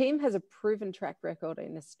the team has a proven track record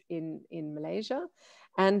in Malaysia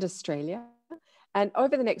and Australia. And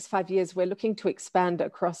over the next 5 years, we're looking to expand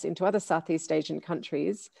across into other Southeast Asian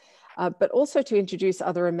countries, but also to introduce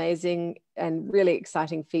other amazing and really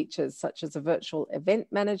exciting features, such as a virtual event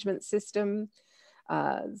management system,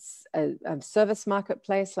 a service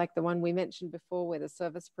marketplace like the one we mentioned before, where the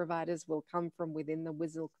service providers will come from within the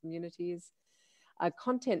Whizzl communities,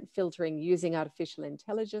 content filtering using artificial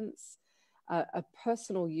intelligence, a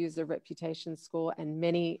personal user reputation score, and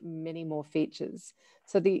many, many more features.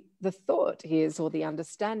 So the thought is, or the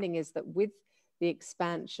understanding is, that with the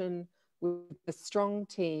expansion, with a strong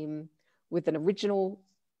team, with an original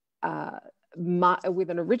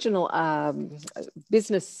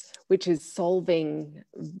business which is solving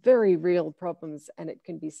very real problems, and it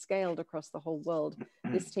can be scaled across the whole world,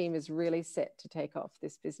 this team is really set to take off.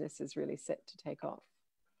 This business is really set to take off.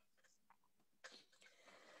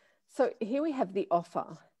 So here we have the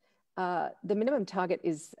offer. The minimum target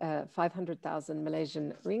is 500,000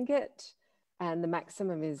 Malaysian ringgit, and the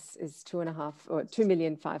maximum is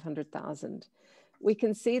 2,500,000. We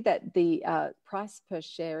can see that the price per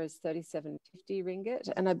share is 37.50 ringgit,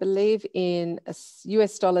 and I believe in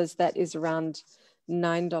US dollars that is around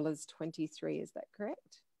 $9.23. Is that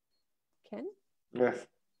correct, Ken? Yes.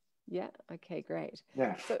 Yeah. Okay. Great.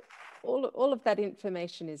 Yeah. So all of that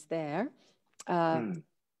information is there.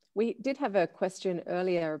 We did have a question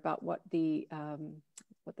earlier about what the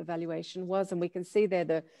valuation was, and we can see there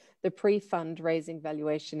the pre-fund raising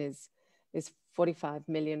valuation is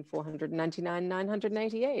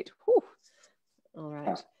 45,499,988. Whew. All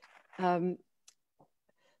right.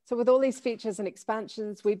 So with all these features and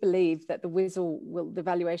expansions, we believe that the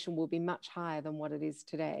valuation will be much higher than what it is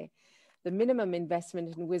today. The minimum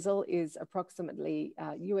investment in Whizzl is approximately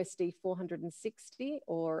USD 460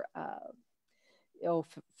 or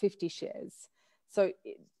 50 shares. So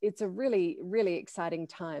it's a really, really exciting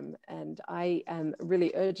time. And I am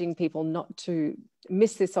really urging people not to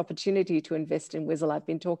miss this opportunity to invest in Whizzl. I've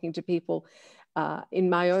been talking to people in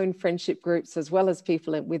my own friendship groups, as well as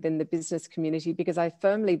people within the business community, because I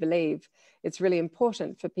firmly believe it's really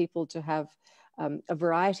important for people to have a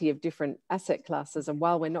variety of different asset classes. And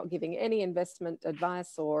while we're not giving any investment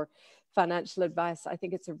advice or financial advice, I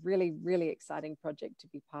think it's a really, really exciting project to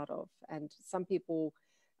be part of. And some people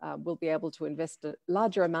will be able to invest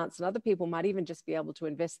larger amounts, and other people might even just be able to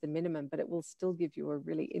invest the minimum, but it will still give you a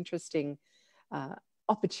really interesting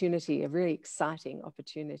opportunity, a really exciting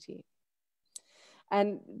opportunity.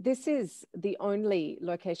 And this is the only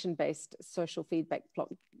location-based social feedback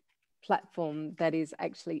platform that is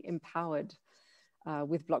actually empowered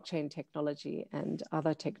with blockchain technology and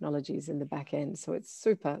other technologies in the back end. So it's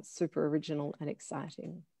super, super original and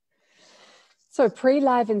exciting. So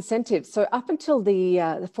pre-live incentives. So up until the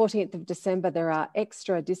 14th of December, there are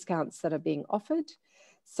extra discounts that are being offered.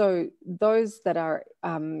 So those that are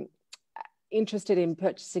interested in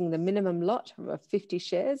purchasing the minimum lot of 50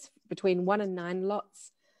 shares, between 1 and 9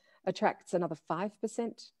 lots attracts another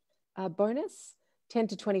 5% bonus. 10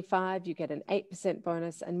 to 25, you get an 8%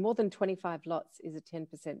 bonus, and more than 25 lots is a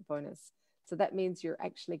 10% bonus. So that means you're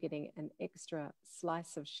actually getting an extra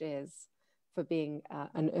slice of shares for being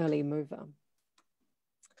an early mover.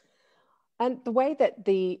 And the way that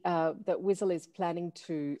that Whizzl is planning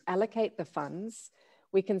to allocate the funds,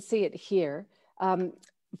 we can see it here.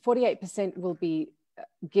 48% will be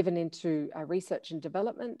given into research and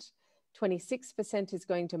development. 26% is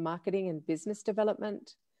going to marketing and business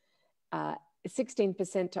development.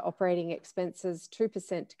 16% to operating expenses,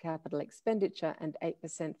 2% to capital expenditure, and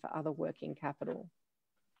 8% for other working capital.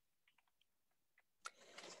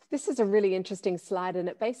 This is a really interesting slide, and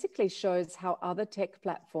it basically shows how other tech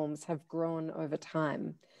platforms have grown over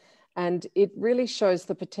time. And it really shows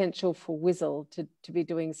the potential for Whizzl to be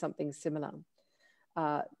doing something similar.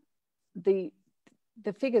 The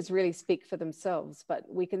figures really speak for themselves, but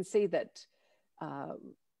we can see that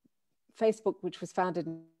Facebook, which was founded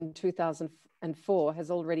in 2004,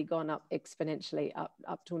 has already gone up exponentially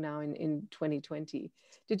up till now in 2020.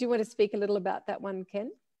 Did you want to speak a little about that one,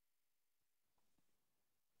 Ken?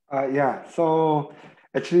 Yeah, so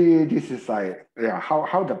actually this is like, yeah,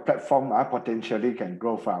 how the platform potentially can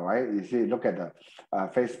grow far, right? You see, look at the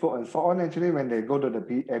Facebook and so on. Actually, when they go to the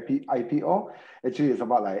IPO, actually it's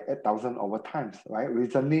about like 8,000 over times, right?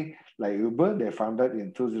 Recently, like Uber, they founded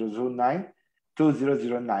in 2009,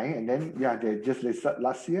 and then yeah, they just listed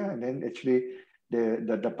last year, and then actually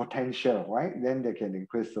the potential, right? Then they can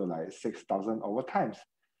increase to like 6,000 over times.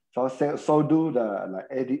 So do the like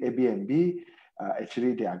Airbnb.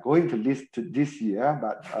 Actually, they are going to list this year,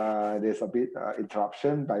 but there's a bit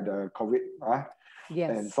interruption by the COVID yes,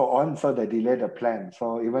 and so on. So they delay the plan.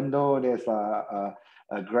 So even though there's a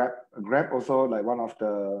Grab also like one of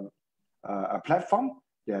the a platform,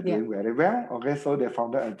 they are doing very well. Okay, so they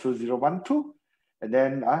founded in 2012, and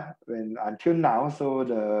then until now, so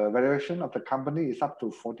the valuation of the company is up to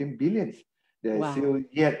 14 billion. They're still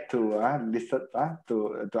yet to list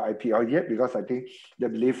to IPO yet, because I think they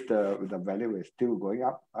believe the value is still going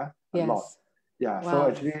up a lot. Yeah. So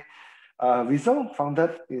actually, Whizzl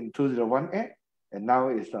founded in 2018, and now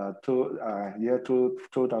it's year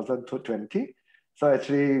 2020. So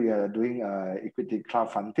actually, we are doing equity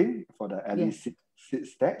crowdfunding for the early seed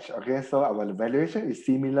stage. Okay, so our valuation is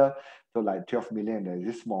similar to like 12 million at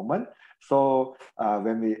this moment. So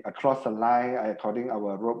when we cross the line, according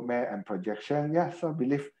our roadmap and projection, so I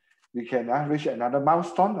believe we can reach another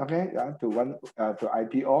milestone. Okay, to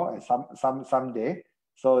IPO and someday.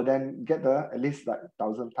 So then get at least like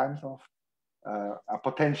 1,000 times of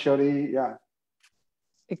potentially,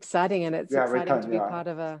 exciting, and it's exciting return, to be part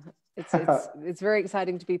of a. It's very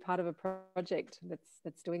exciting to be part of a project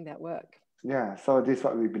that's doing that work. Yeah, so this is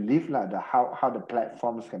what we believe, like how the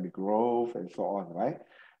platforms can be growth and so on, right?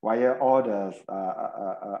 Via all the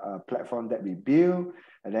platform that we build,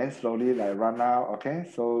 and then slowly like run out. Okay,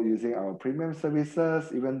 so using our premium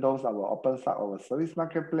services, even those our opens up our service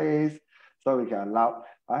marketplace, so we can allow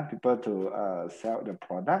people to sell the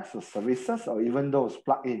products or services, or even those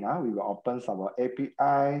plug in. We will open our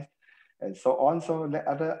APIs and so on, so that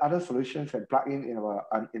other solutions can plug in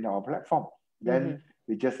our platform. Then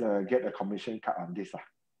we just get a commission cut on this.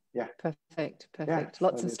 Yeah. Perfect.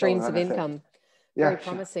 Lots of streams of income. Very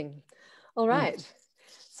promising. All right.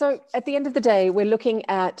 So at the end of the day, we're looking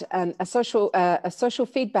at a social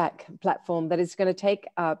feedback platform that is going to take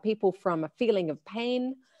people from a feeling of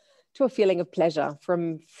pain to a feeling of pleasure,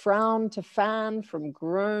 from frown to fan, from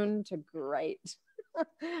groan to great.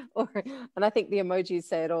 And I think the emojis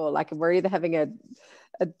say it all. Like, we're either having a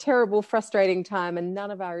terrible, frustrating time and none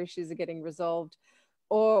of our issues are getting resolved,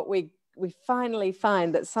 or we finally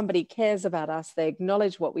find that somebody cares about us, they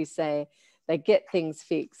acknowledge what we say, they get things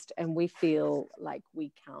fixed, and we feel like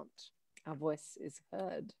we count. Our voice is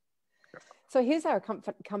heard. So here's our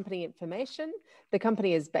company information. The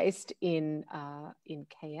company is based in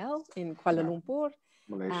KL, in Kuala Lumpur,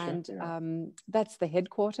 Malaysia, and that's the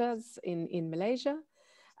headquarters in Malaysia.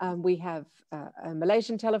 We have a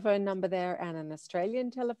Malaysian telephone number there and an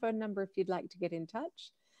Australian telephone number if you'd like to get in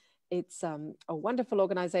touch. It's a wonderful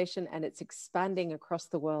organization, and it's expanding across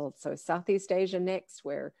the world. So Southeast Asia next,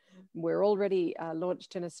 where we're already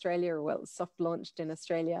launched in Australia, or well, soft launched in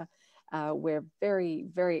Australia. We're very,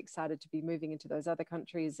 very excited to be moving into those other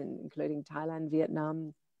countries, including Thailand,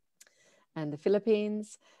 Vietnam, and the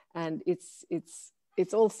Philippines. And it's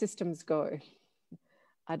all systems go.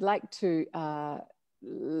 I'd like to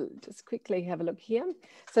just quickly have a look here.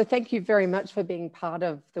 So thank you very much for being part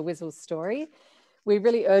of the Whizzl story. We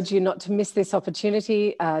really urge you not to miss this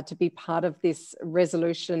opportunity to be part of this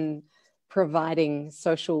resolution providing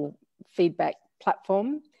social feedback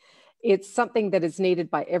platform. It's something that is needed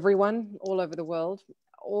by everyone all over the world.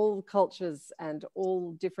 All cultures and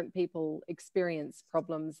all different people experience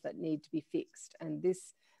problems that need to be fixed. And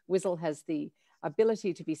this Whizzl has the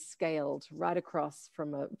ability to be scaled right across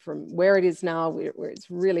from where it is now, where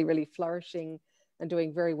it's really, really flourishing and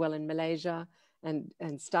doing very well in Malaysia, and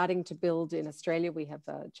starting to build in Australia. We have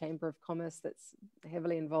a Chamber of Commerce that's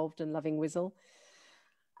heavily involved in loving Whizzl.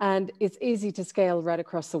 And it's easy to scale right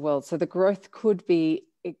across the world. So the growth could be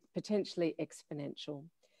potentially exponential.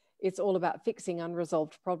 It's all about fixing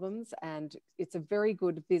unresolved problems, and it's a very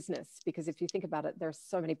good business, because if you think about it, there are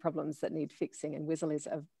so many problems that need fixing, and Whizzl is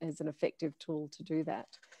an effective tool to do that.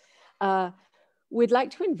 We'd like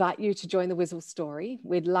to invite you to join the Whizzl story.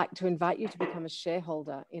 We'd like to invite you to become a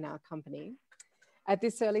shareholder in our company. At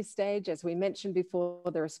this early stage, as we mentioned before,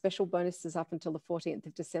 there are special bonuses up until the 14th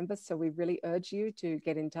of December. So we really urge you to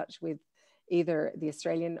get in touch with either the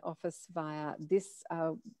Australian office via this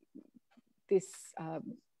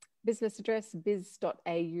business address,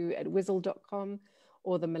 biz.au@whizzl.com,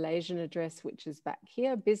 or the Malaysian address, which is back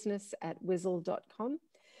here, business@whizzl.com.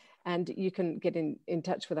 And you can get in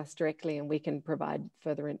touch with us directly, and we can provide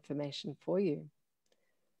further information for you.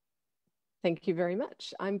 Thank you very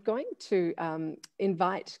much. I'm going to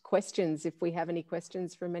invite questions if we have any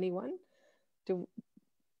questions from anyone.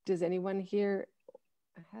 Does anyone here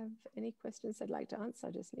have any questions they'd like to answer?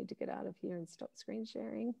 I just need to get out of here and stop screen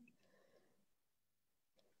sharing.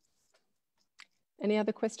 Any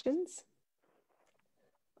other questions?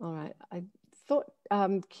 All right. I thought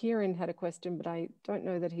Kieran had a question, but I don't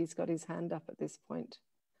know that he's got his hand up at this point.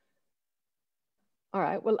 All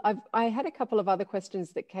right. Well, I had a couple of other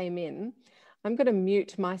questions that came in. I'm going to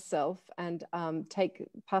mute myself and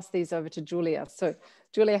pass these over to Julia. So,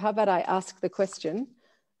 Julia, how about I ask the question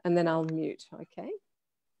and then I'll mute, okay?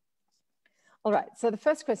 All right. So the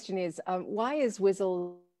first question is, why is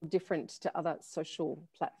Whizzl different to other social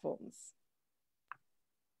platforms?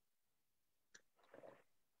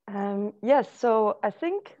 Yes, so I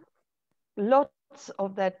think lots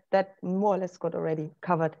of that more or less got already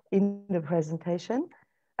covered in the presentation.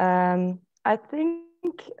 I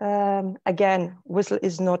think, again, Whizzl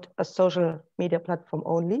is not a social media platform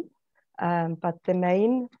only, but the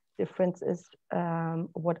main difference is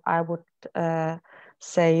what I would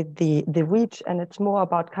say the reach, and it's more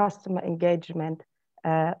about customer engagement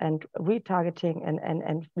and retargeting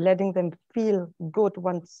and letting them feel good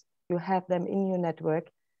once you have them in your network,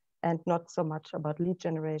 and not so much about lead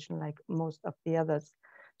generation like most of the others.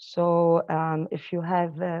 So if you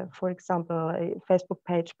have, for example, a Facebook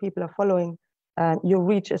page people are following, your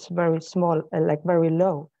reach is very small, like very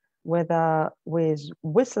low. Whether with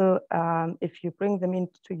Whizzl, if you bring them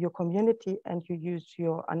into your community and you use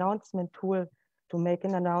your announcement tool to make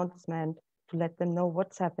an announcement, to let them know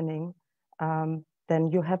what's happening,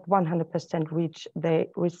 then you have 100% reach.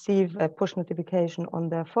 They receive a push notification on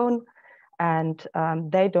their phone, and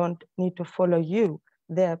they don't need to follow you.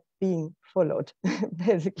 They're being followed,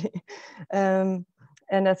 basically. And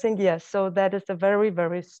I think, yes, so that is a very,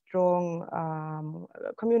 very strong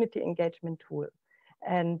community engagement tool.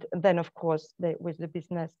 And then, of course, with the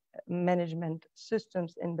business management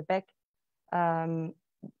systems in the back,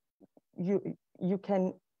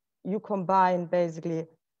 you combine basically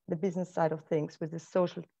the business side of things with the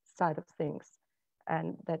social side of things,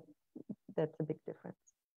 and that's a big difference.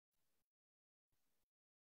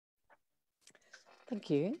 Thank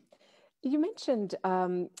you. You mentioned,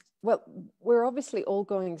 well, we're obviously all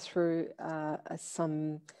going through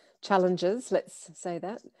some challenges, let's say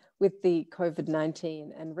that, with the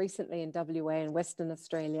COVID-19. And recently in WA and Western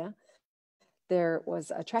Australia, there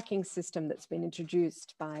was a tracking system that's been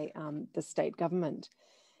introduced by the state government.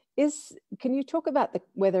 Can you talk about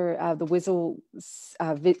whether the Whizzl,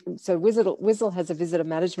 so Whizzl has a visitor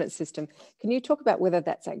management system. Can you talk about whether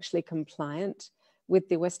that's actually compliant with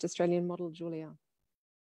the West Australian model, Julia?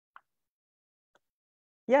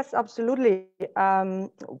 Yes, absolutely.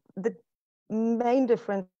 The main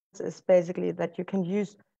difference is basically that you can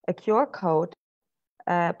use a QR code,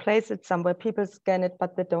 place it somewhere, people scan it,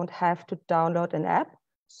 but they don't have to download an app.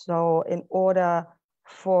 So in order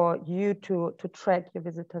for you to track your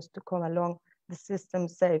visitors to come along, the system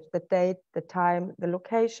saves the date, the time, the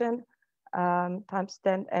location,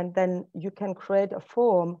 timestamp, and then you can create a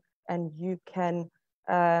form and you can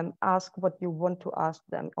ask what you want to ask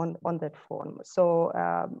them on that form. So,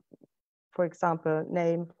 for example,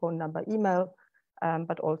 name, phone number, email,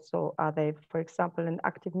 but also are they, for example, an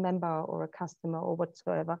active member or a customer or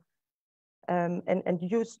whatsoever. And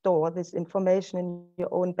you store this information in your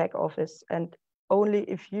own back office, and only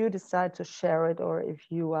if you decide to share it or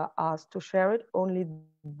if you are asked to share it, only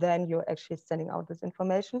then you're actually sending out this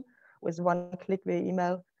information. With one click via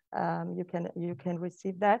email, you can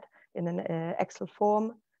receive that in an Excel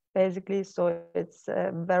form, basically. So it's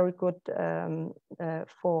very good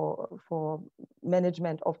for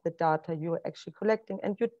management of the data you're actually collecting,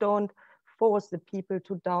 and you don't force the people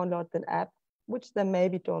to download an app, which they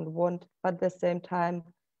maybe don't want, but at the same time,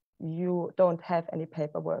 you don't have any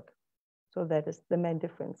paperwork. So that is the main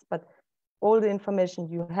difference. But all the information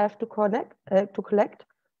you have to collect,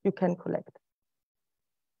 you can collect.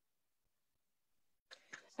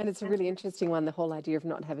 And it's a really interesting one, the whole idea of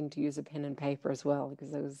not having to use a pen and paper as well,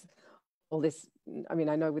 because there was all this, I mean,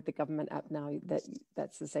 I know with the government app now that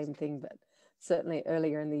that's the same thing, but certainly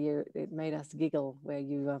earlier in the year, it made us giggle where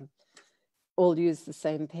you all use the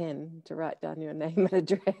same pen to write down your name and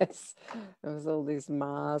address. There was all these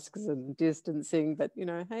masks and distancing, but you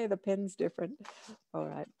know, hey, the pen's different. All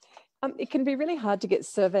right. It can be really hard to get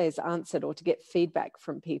surveys answered or to get feedback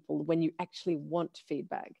from people when you actually want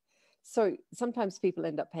feedback. So sometimes people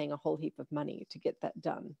end up paying a whole heap of money to get that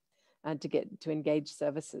done and to engage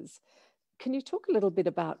services. Can you talk a little bit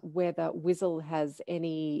about whether Whizzl has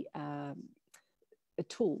any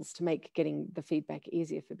tools to make getting the feedback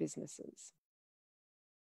easier for businesses?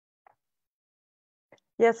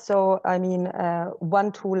 Yes, so I mean,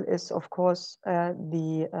 one tool is, of course,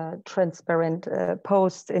 the transparent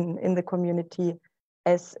post in the community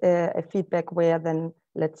as a feedback, where then,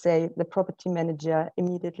 let's say, the property manager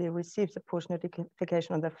immediately receives a push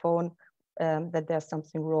notification on their phone that there's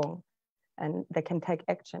something wrong, and they can take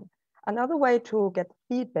action. Another way to get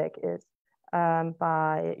feedback is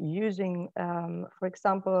by using, for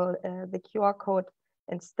example, the QR code.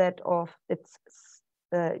 Instead of it's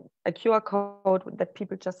a QR code that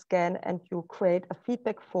people just scan, and you create a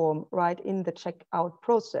feedback form right in the checkout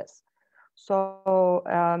process. So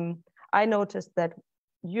I noticed that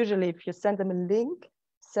usually if you send them a link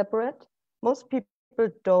separate, most people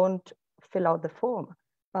don't fill out the form.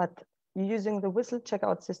 But using the Whizzl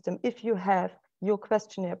checkout system, if you have your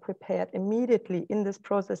questionnaire prepared immediately in this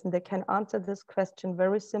process, and they can answer this question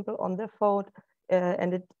very simple on their phone,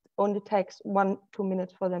 and it only takes 1-2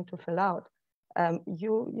 minutes for them to fill out.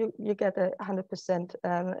 You get a 100%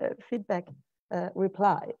 feedback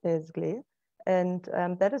reply, basically. And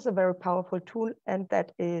that is a very powerful tool, and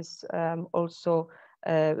that is also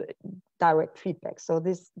direct feedback. So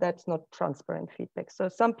that's not transparent feedback. So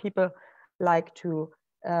some people like to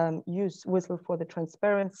use Whizzl for the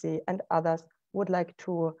transparency, and others would like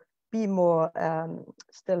to be more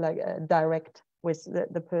still like direct with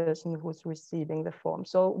the person who's receiving the form.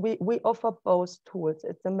 So we offer both tools.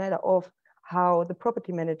 It's a matter of how the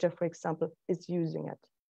property manager, for example, is using it.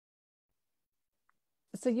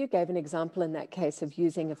 So you gave an example in that case of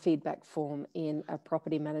using a feedback form in a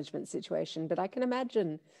property management situation, but I can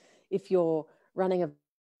imagine if you're running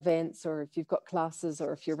events, or if you've got classes,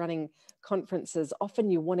 or if you're running conferences, often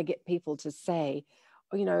you want to get people to say,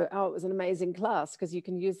 oh, you know, oh, it was an amazing class, because you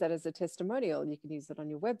can use that as a testimonial. You can use it on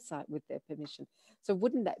your website with their permission. So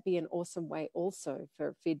wouldn't that be an awesome way also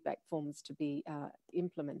for feedback forms to be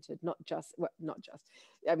implemented? Not just,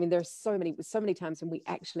 I mean, there's so many times when we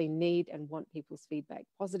actually need and want people's feedback,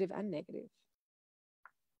 positive and negative.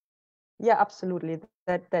 Yeah, absolutely.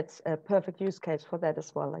 That's a perfect use case for that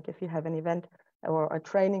as well. Like if you have an event or a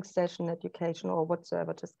training session, education or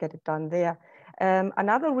whatsoever, just get it done there.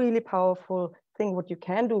 Another really powerful thing, what you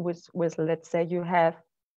can do with let's say you have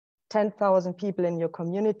 10,000 people in your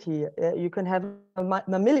community, you can have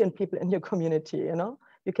a million people in your community, you know,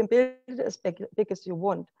 you can build it as big as you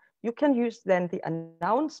want. You can use then the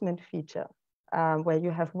announcement feature, where you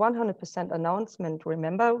have 100% announcement.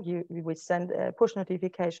 Remember, we send push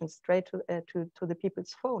notifications straight to the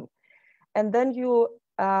people's phone. And then you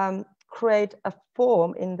create a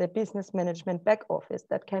form in the business management back office.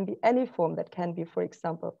 That can be any form. That can be, for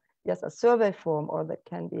example, yes, a survey form, or that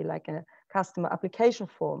can be like a customer application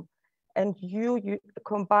form. And you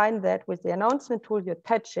combine that with the announcement tool, you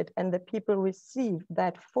attach it, and the people receive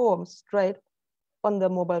that form straight on the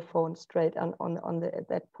mobile phone, straight on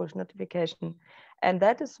that push notification. And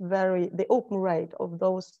that is the open rate of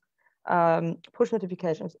those push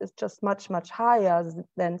notifications is just much higher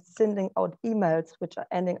than sending out emails which are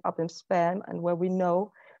ending up in spam, and where we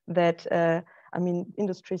know that I mean,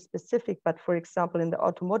 industry specific, but for example in the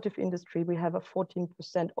automotive industry we have a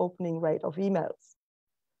 14% opening rate of emails.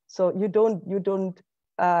 So you don't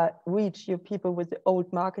reach your people with the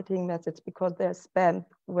old marketing methods, because they're spammed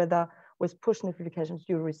with push notifications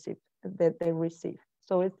that they receive.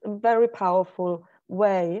 So it's a very powerful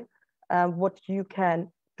way what you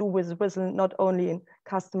can do with Whizzl, not only in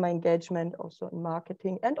customer engagement, also in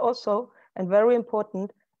marketing, and also, and very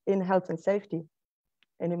important, in health and safety,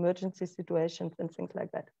 in emergency situations and things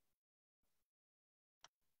like that.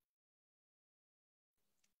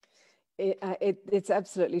 It's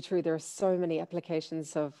absolutely true. There are so many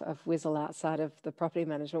applications of Whizzl outside of the property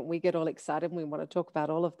management. We get all excited and we want to talk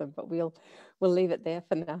about all of them, but we'll leave it there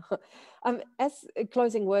for now. As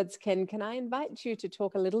closing words, Ken, can I invite you to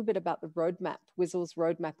talk a little bit about the roadmap, Whizzl's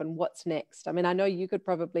roadmap, and what's next? I mean, I know you could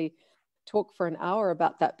probably talk for an hour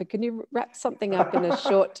about that, but can you wrap something up in a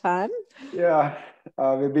short time? Yeah,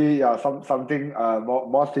 maybe something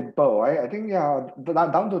more simple, right? I think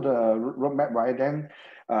down to the roadmap, right? Then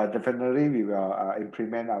definitely we will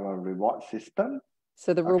implement our reward system.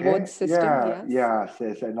 So the reward system, yes,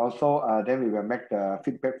 and also then we will make the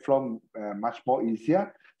feedback form much more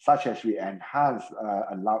easier, such as we enhance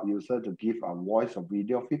allow user to give a voice or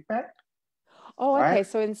video feedback. Oh, okay. Right?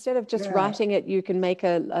 So instead of just writing it, you can make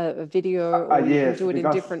a video, or you can do it in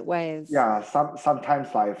different ways. Yeah,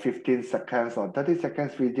 sometimes like 15 seconds or 30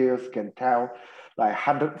 seconds videos can tell like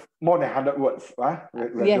more than 100 words, right?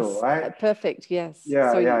 Yes, right? Perfect, yes.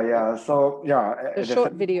 Yeah, So the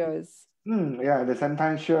short videos. At the same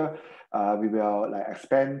time, sure, we will like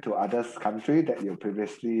expand to other countries that you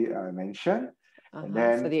previously mentioned. And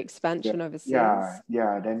then, so the expansion overseas.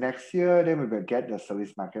 Then next year, then we will get the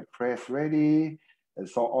service marketplace ready and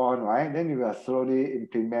so on, right? Then we will slowly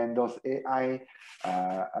implement those AI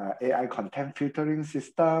content filtering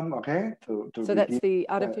system, okay? So that's the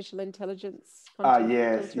artificial intelligence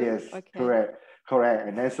content yes, okay. Correct.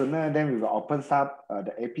 And then sooner, then we will open up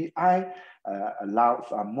the API,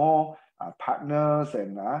 allows more partners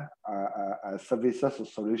and services or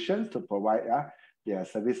solutions to provide their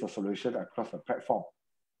service or solution across the platform.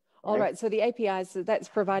 All right. So the APIs, that's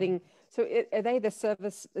providing, so are they the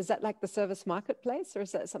service, is that like the service marketplace, or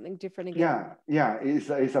is that something different again? Yeah,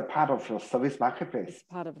 it's a part of your service marketplace. It's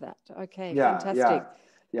part of that. Okay, fantastic.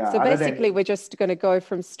 Yeah. So basically we're just going to go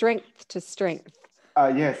from strength to strength.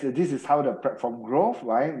 Yes, this is how the platform growth,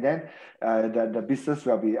 right? Then the business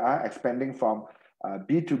will be expanding from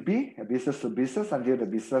B2B, business to business, until the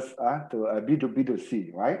business to B2B to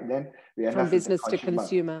C, right? Then we end From up with the business to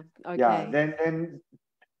consumer. Okay. Yeah, then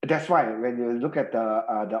that's why when you look at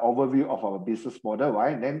the overview of our business model,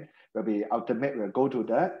 right? Then we'll go to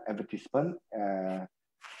the advertisement.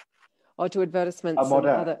 Or to advertisements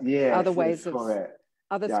Model. and other ways of correct.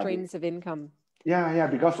 other streams of income. Yeah,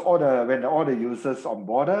 because when all the users on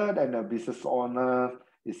board, and the business owner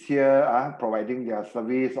is here providing their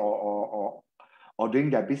service or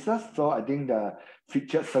doing their business. So I think the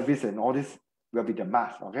featured service and all this will be the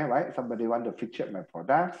must. Okay, right? Somebody want to feature my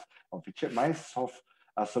products or feature my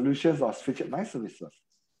solutions or feature my services.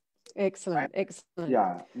 Excellent, right? excellent.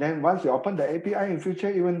 Yeah. Then once you open the API in future,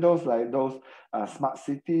 even those smart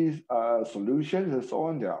cities solutions and so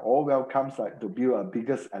on, they are all welcomes to build a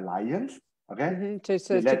biggest alliance. Okay.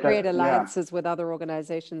 To create alliances with other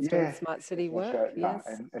organizations doing smart city work. Sure, yes.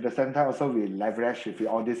 And at the same time, also we leverage with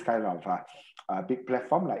all this kind of big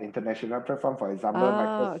platform like international platform, for example,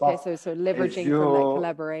 Microsoft. Okay, so leveraging Azure, from that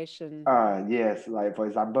collaboration. Yes, like for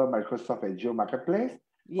example, Microsoft Azure Marketplace,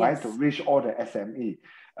 right, to reach all the SME.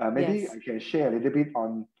 Maybe I can share a little bit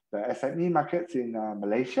on the SME markets in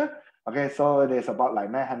Malaysia. Okay, so there's about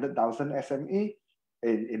like 900,000 SME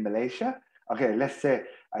in Malaysia. Okay, let's say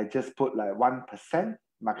I just put like 1%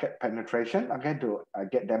 market penetration, okay, to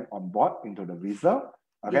get them on board into the Whizzl,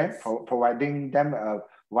 okay, providing them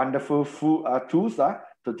wonderful tools to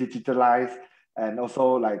digitalize and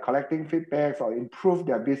also like collecting feedbacks or improve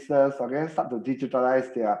their business, okay, start to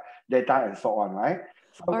digitalize their data and so on, right?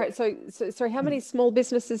 So, all right, so sorry, how many small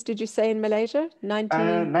businesses did you say in Malaysia?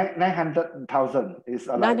 900,000 is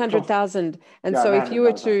 900,000. And so if you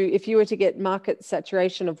were to get market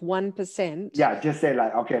saturation of 1%, just say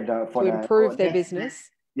like, okay, to improve their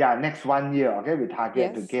business. Next 1 year, okay, we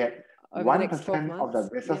target to get 1% of the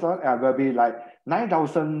business will be like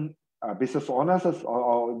 9,000 business owners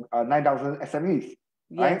or 9,000 SMEs.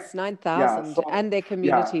 Yes, right? 9,000 and their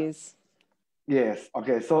communities. Yes.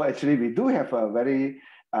 Okay. So actually, we do have a very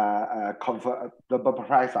comfortable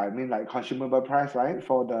price. I mean, like consumable price, right?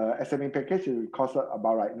 For the SME package, it costs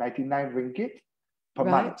about like 99 ringgit per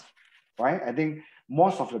month, right? I think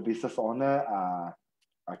most of the business owner are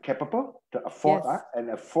capable to afford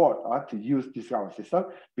to use this kind of system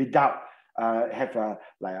without have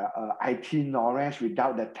IT knowledge,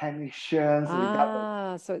 without the technicians,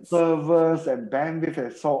 without the servers and bandwidth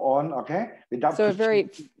and so on. Okay, without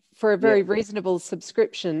for a very reasonable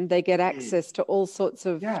subscription, they get access to all sorts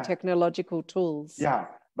of technological tools. Yeah,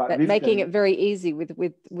 but making it very easy with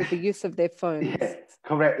the use of their phones. Yeah,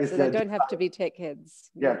 correct. So they don't have to be tech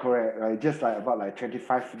heads. Yeah, correct. Right, just like about like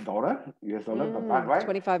 $25 US per month, right?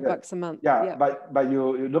 $25 a month. Yeah, but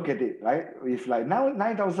you look at it, right? If like now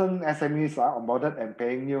 9,000 SMEs are onboarded and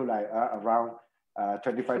paying you like around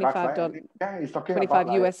 $25, right? It's talking 25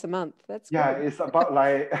 about US a month. That's good. It's about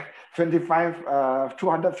like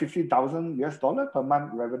 250,000 US dollar per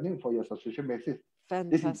month revenue for your subscription basis.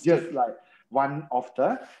 Fantastic. This is just like one of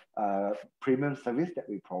the premium service that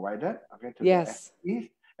we provided, okay, to the SMEs,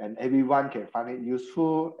 and everyone can find it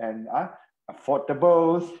useful and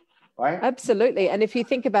affordable, right? Absolutely. And if you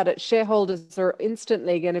think about it, shareholders are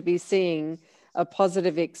instantly going to be seeing a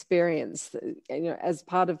positive experience, as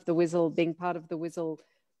part of the Whizzl, being part of the Whizzl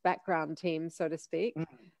background team, so to speak.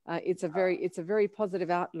 It's a very positive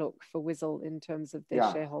outlook for Whizzl in terms of their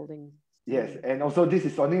shareholding. Yes, and also this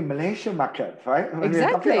is only Malaysia market, right? When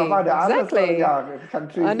exactly. We're talking about the other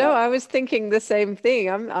countries. I know. I was thinking the same thing.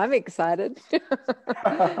 I'm excited.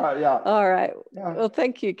 All right. Yeah. Well,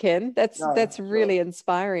 thank you, Ken. That's really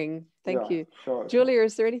inspiring. Thank you. Julia,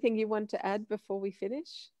 is there anything you want to add before we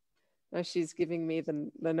finish? Oh, she's giving me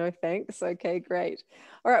the no thanks. Okay, great.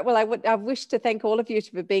 All right. Well, I wish to thank all of you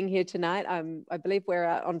for being here tonight. I believe we're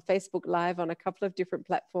on Facebook Live on a couple of different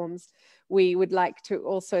platforms. We would like to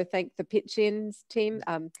also thank the pitchIN team.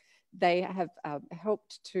 They have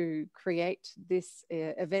helped to create this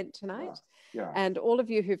event tonight. And all of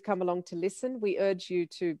you who've come along to listen, we urge you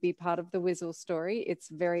to be part of the Whizzl story. It's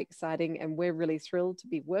very exciting, and we're really thrilled to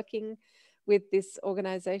be working with this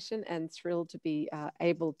organization and thrilled to be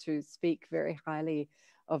able to speak very highly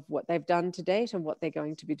of what they've done to date and what they're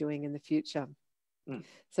going to be doing in the future.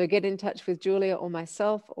 So get in touch with Julia or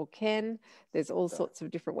myself or Ken. There's all sorts of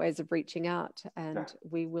different ways of reaching out, and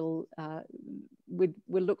we will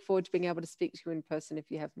we'll look forward to being able to speak to you in person if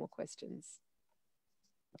you have more questions.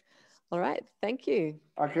 All right. Thank you.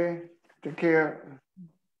 Okay. Take care.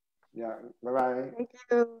 Yeah. Bye-bye. Thank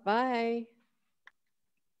you. Bye.